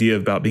that idea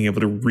about being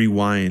able to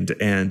rewind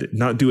and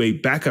not do a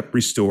backup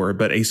restore,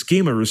 but a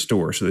schema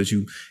restore so that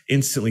you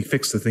instantly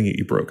fix the thing that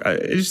you broke. I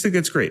just think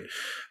that's great.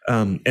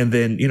 And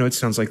then, it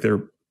sounds like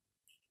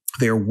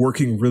they are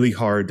working really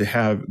hard to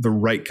have the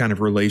right kind of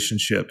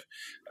relationship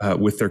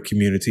with their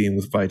community and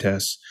with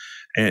Vitess.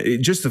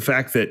 And just the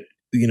fact that,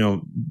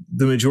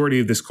 the majority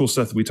of this cool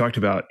stuff that we talked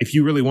about, if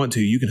you really want to,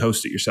 you can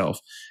host it yourself,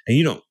 and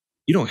you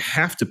don't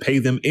have to pay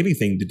them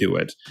anything to do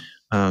it.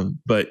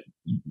 But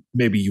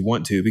maybe you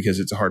want to because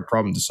it's a hard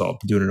problem to solve,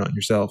 doing it on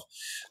yourself.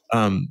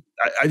 I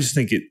just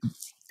think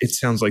it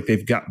sounds like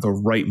they've got the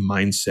right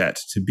mindset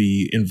to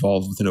be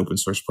involved with an open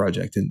source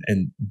project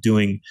and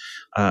doing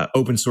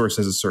open source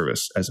as a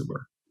service, as it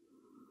were.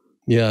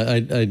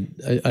 Yeah,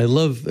 I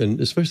love, and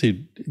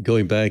especially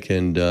going back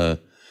and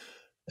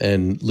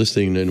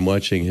listening and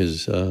watching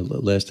his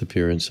last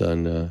appearance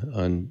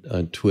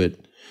on TWiT.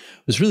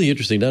 It was really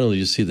interesting not only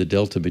to see the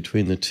delta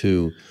between the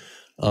two,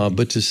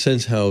 but to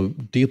sense how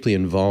deeply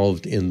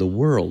involved in the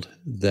world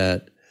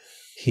that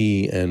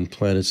he and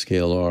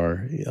PlanetScale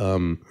are.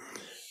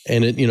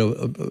 And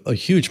a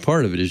huge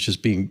part of it is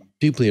just being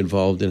deeply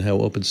involved in how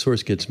open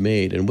source gets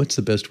made and what's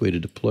the best way to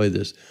deploy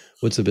this?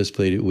 What's the best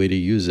way to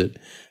use it?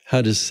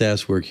 How does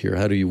SaaS work here?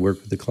 How do you work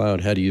with the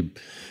cloud? How do you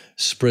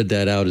spread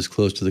that out as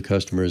close to the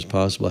customer as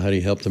possible? How do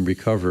you help them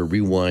recover,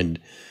 rewind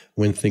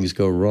when things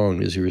go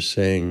wrong, as you were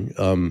saying?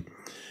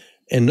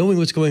 And knowing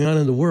what's going on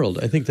in the world,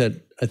 I think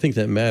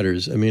that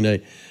matters. I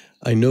mean,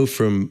 I know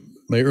from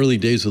my early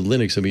days with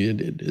Linux, I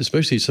mean,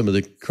 especially some of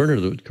the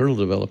kernel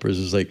developers,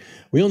 is like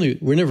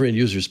we're never in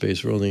user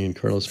space, we're only in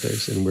kernel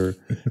space, and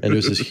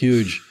there's this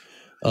huge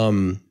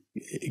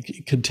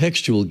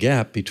contextual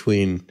gap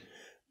between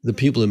the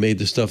people who made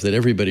the stuff that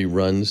everybody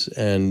runs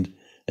and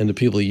the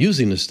people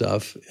using the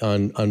stuff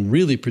on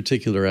really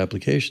particular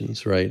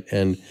applications, right?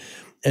 And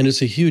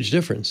it's a huge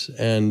difference.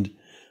 And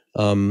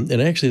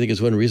I actually think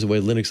it's one reason why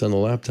Linux on the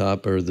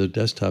laptop or the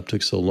desktop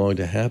took so long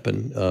to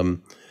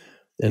happen.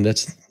 And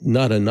that's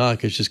not a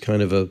knock; it's just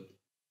kind of an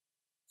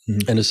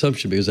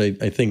assumption, because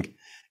I think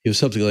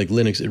something like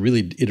Linux, it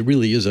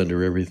really is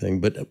under everything.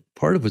 But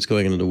part of what's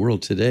going on in the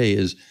world today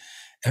is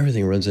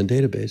everything runs on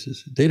databases.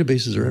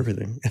 Databases are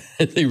everything;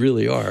 they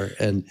really are.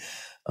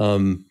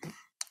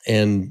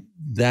 And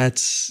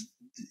that's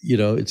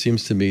it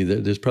seems to me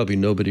that there's probably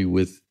nobody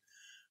with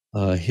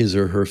his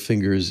or her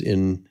fingers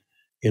in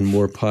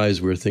more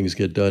pies where things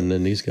get done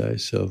than these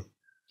guys. So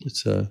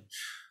it's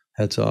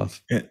hats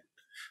off. Yeah.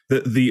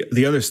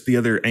 The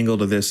other angle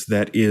to this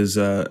that is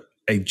a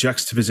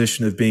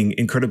juxtaposition of being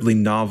incredibly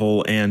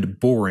novel and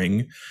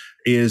boring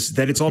is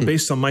that it's all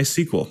based on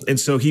MySQL. And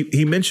so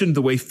he mentioned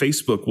the way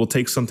Facebook will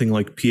take something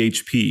like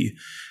PHP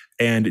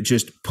and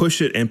just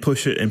push it and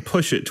push it and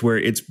push it to where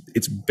it's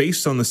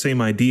based on the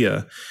same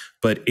idea,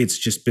 but it's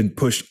just been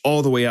pushed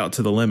all the way out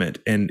to the limit.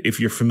 And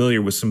if you're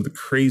familiar with some of the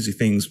crazy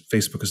things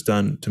Facebook has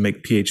done to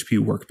make PHP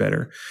work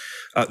better,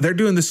 they're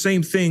doing the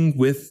same thing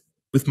with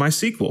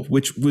MySQL,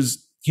 which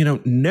was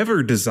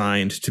never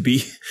designed to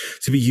be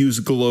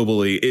used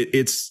globally.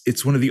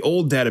 It's one of the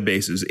old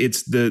databases.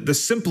 It's the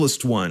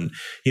simplest one.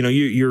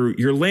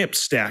 Your LAMP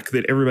stack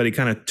that everybody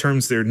kind of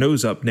turns their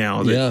nose up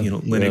now. That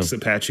Linux,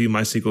 Apache,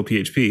 MySQL,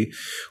 PHP.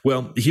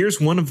 Well,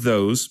 here's one of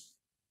those.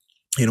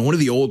 One of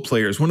the old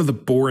players, one of the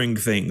boring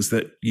things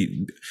that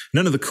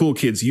none of the cool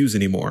kids use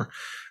anymore,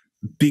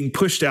 being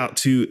pushed out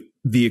to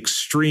the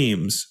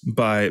extremes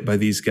by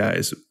these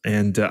guys.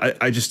 And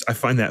I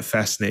find that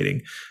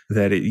fascinating,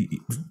 that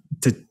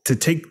to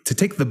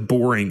take the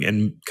boring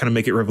and kind of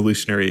make it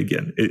revolutionary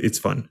again. It's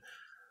fun.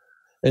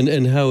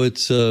 And how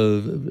it's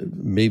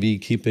maybe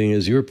keeping,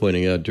 as you were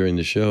pointing out during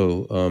the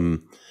show,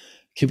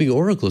 keeping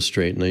Oracle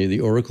straight, and the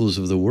oracles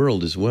of the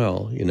world as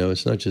well.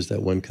 It's not just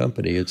that one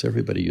company; it's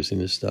everybody using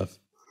this stuff.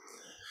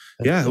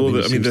 Yeah,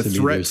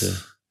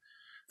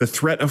 the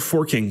threat of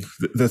forking,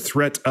 the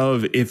threat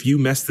of, if you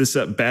mess this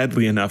up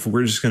badly enough,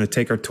 we're just going to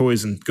take our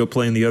toys and go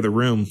play in the other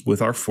room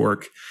with our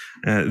fork.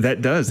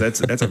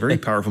 That's a very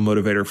powerful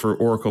motivator for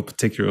Oracle,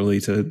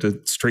 particularly to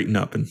straighten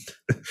up and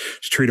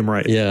treat them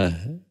right. Yeah.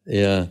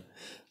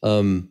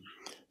 So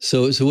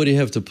what do you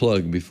have to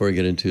plug before I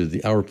get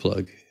into our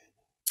plug?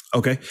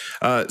 Okay.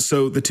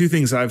 So the two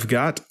things I've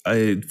got,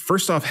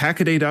 first off,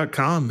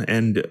 hackaday.com.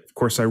 And of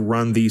course, I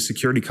run the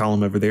security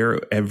column over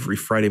there every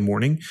Friday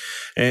morning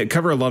and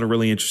cover a lot of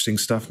really interesting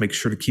stuff. Make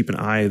sure to keep an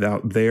eye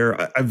out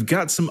there. I've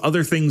got some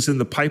other things in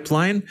the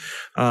pipeline.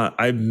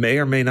 I may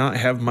or may not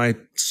have my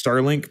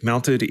Starlink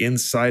mounted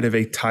inside of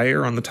a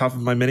tire on the top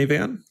of my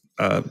minivan.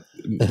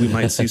 We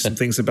might see some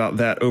things about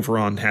that over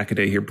on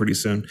Hackaday here pretty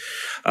soon.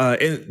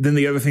 And then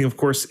the other thing, of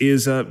course,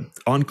 is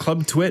on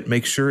Club TWiT.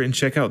 Make sure and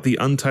check out the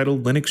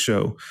Untitled Linux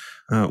Show.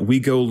 We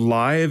go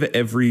live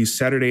every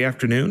Saturday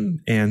afternoon,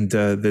 and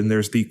then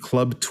there's the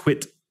Club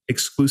TWiT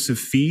exclusive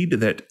feed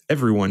that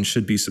everyone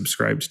should be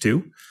subscribed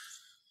to.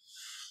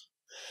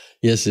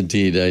 Yes,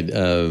 indeed. I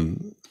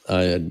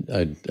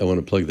want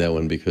to plug that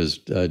one because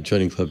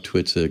joining Club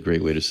TWiT's a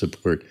great way to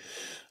support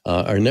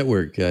our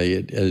network.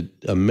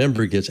 A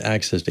member gets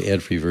access to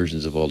ad-free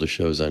versions of all the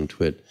shows on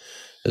TWiT,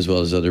 as well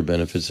as other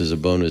benefits as a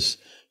bonus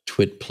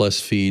TWiT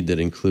Plus feed that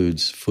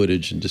includes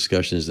footage and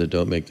discussions that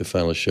don't make the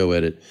final show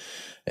edit,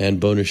 and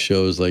bonus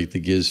shows like the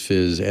Giz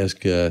Fizz,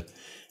 Ask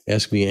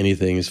Me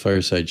Anything, as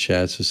fireside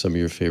chats with some of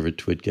your favorite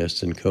TWiT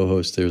guests and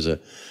co-hosts. There's a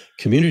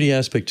community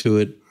aspect to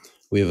it.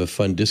 We have a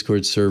fun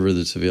Discord server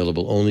that's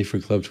available only for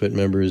Club TWiT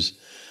members.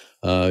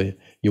 You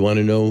want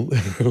to know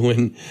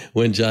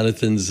when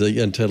Jonathan's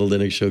Untitled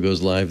Linux show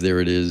goes live? There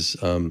it is.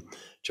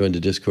 Join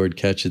the Discord,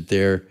 catch it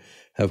there.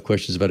 Have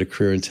questions about a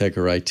career in tech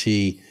or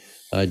IT?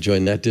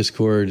 Join that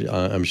Discord.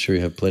 I'm sure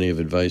you have plenty of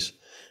advice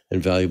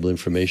and valuable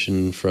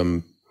information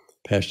from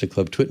passionate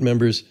Club TWiT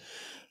members.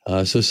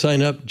 So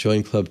sign up,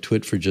 join Club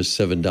TWiT for just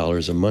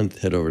 $7 a month.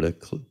 Head over to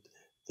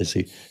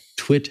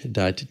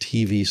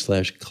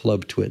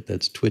twit.tv/clubtwit.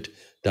 That's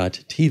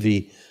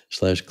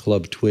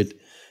twit.tv/clubtwit.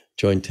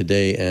 Join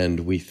today,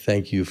 and we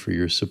thank you for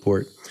your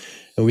support.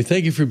 And we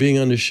thank you for being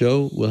on the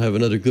show. We'll have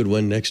another good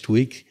one next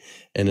week.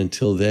 And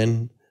until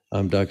then,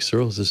 I'm Doc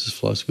Searls. This is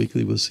FLOSS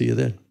Weekly. We'll see you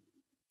then.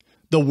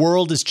 The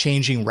world is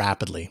changing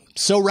rapidly.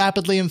 So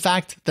rapidly, in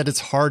fact, that it's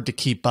hard to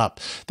keep up.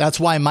 That's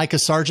why Micah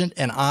Sargent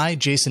and I,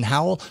 Jason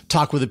Howell,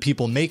 talk with the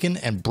people making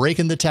and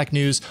breaking the tech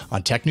news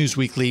on Tech News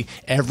Weekly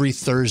every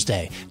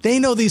Thursday. They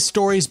know these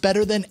stories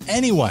better than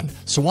anyone,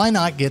 so why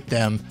not get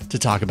them to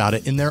talk about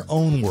it in their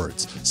own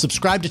words?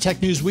 Subscribe to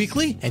Tech News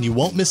Weekly, and you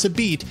won't miss a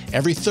beat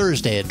every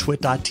Thursday at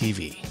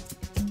twit.tv.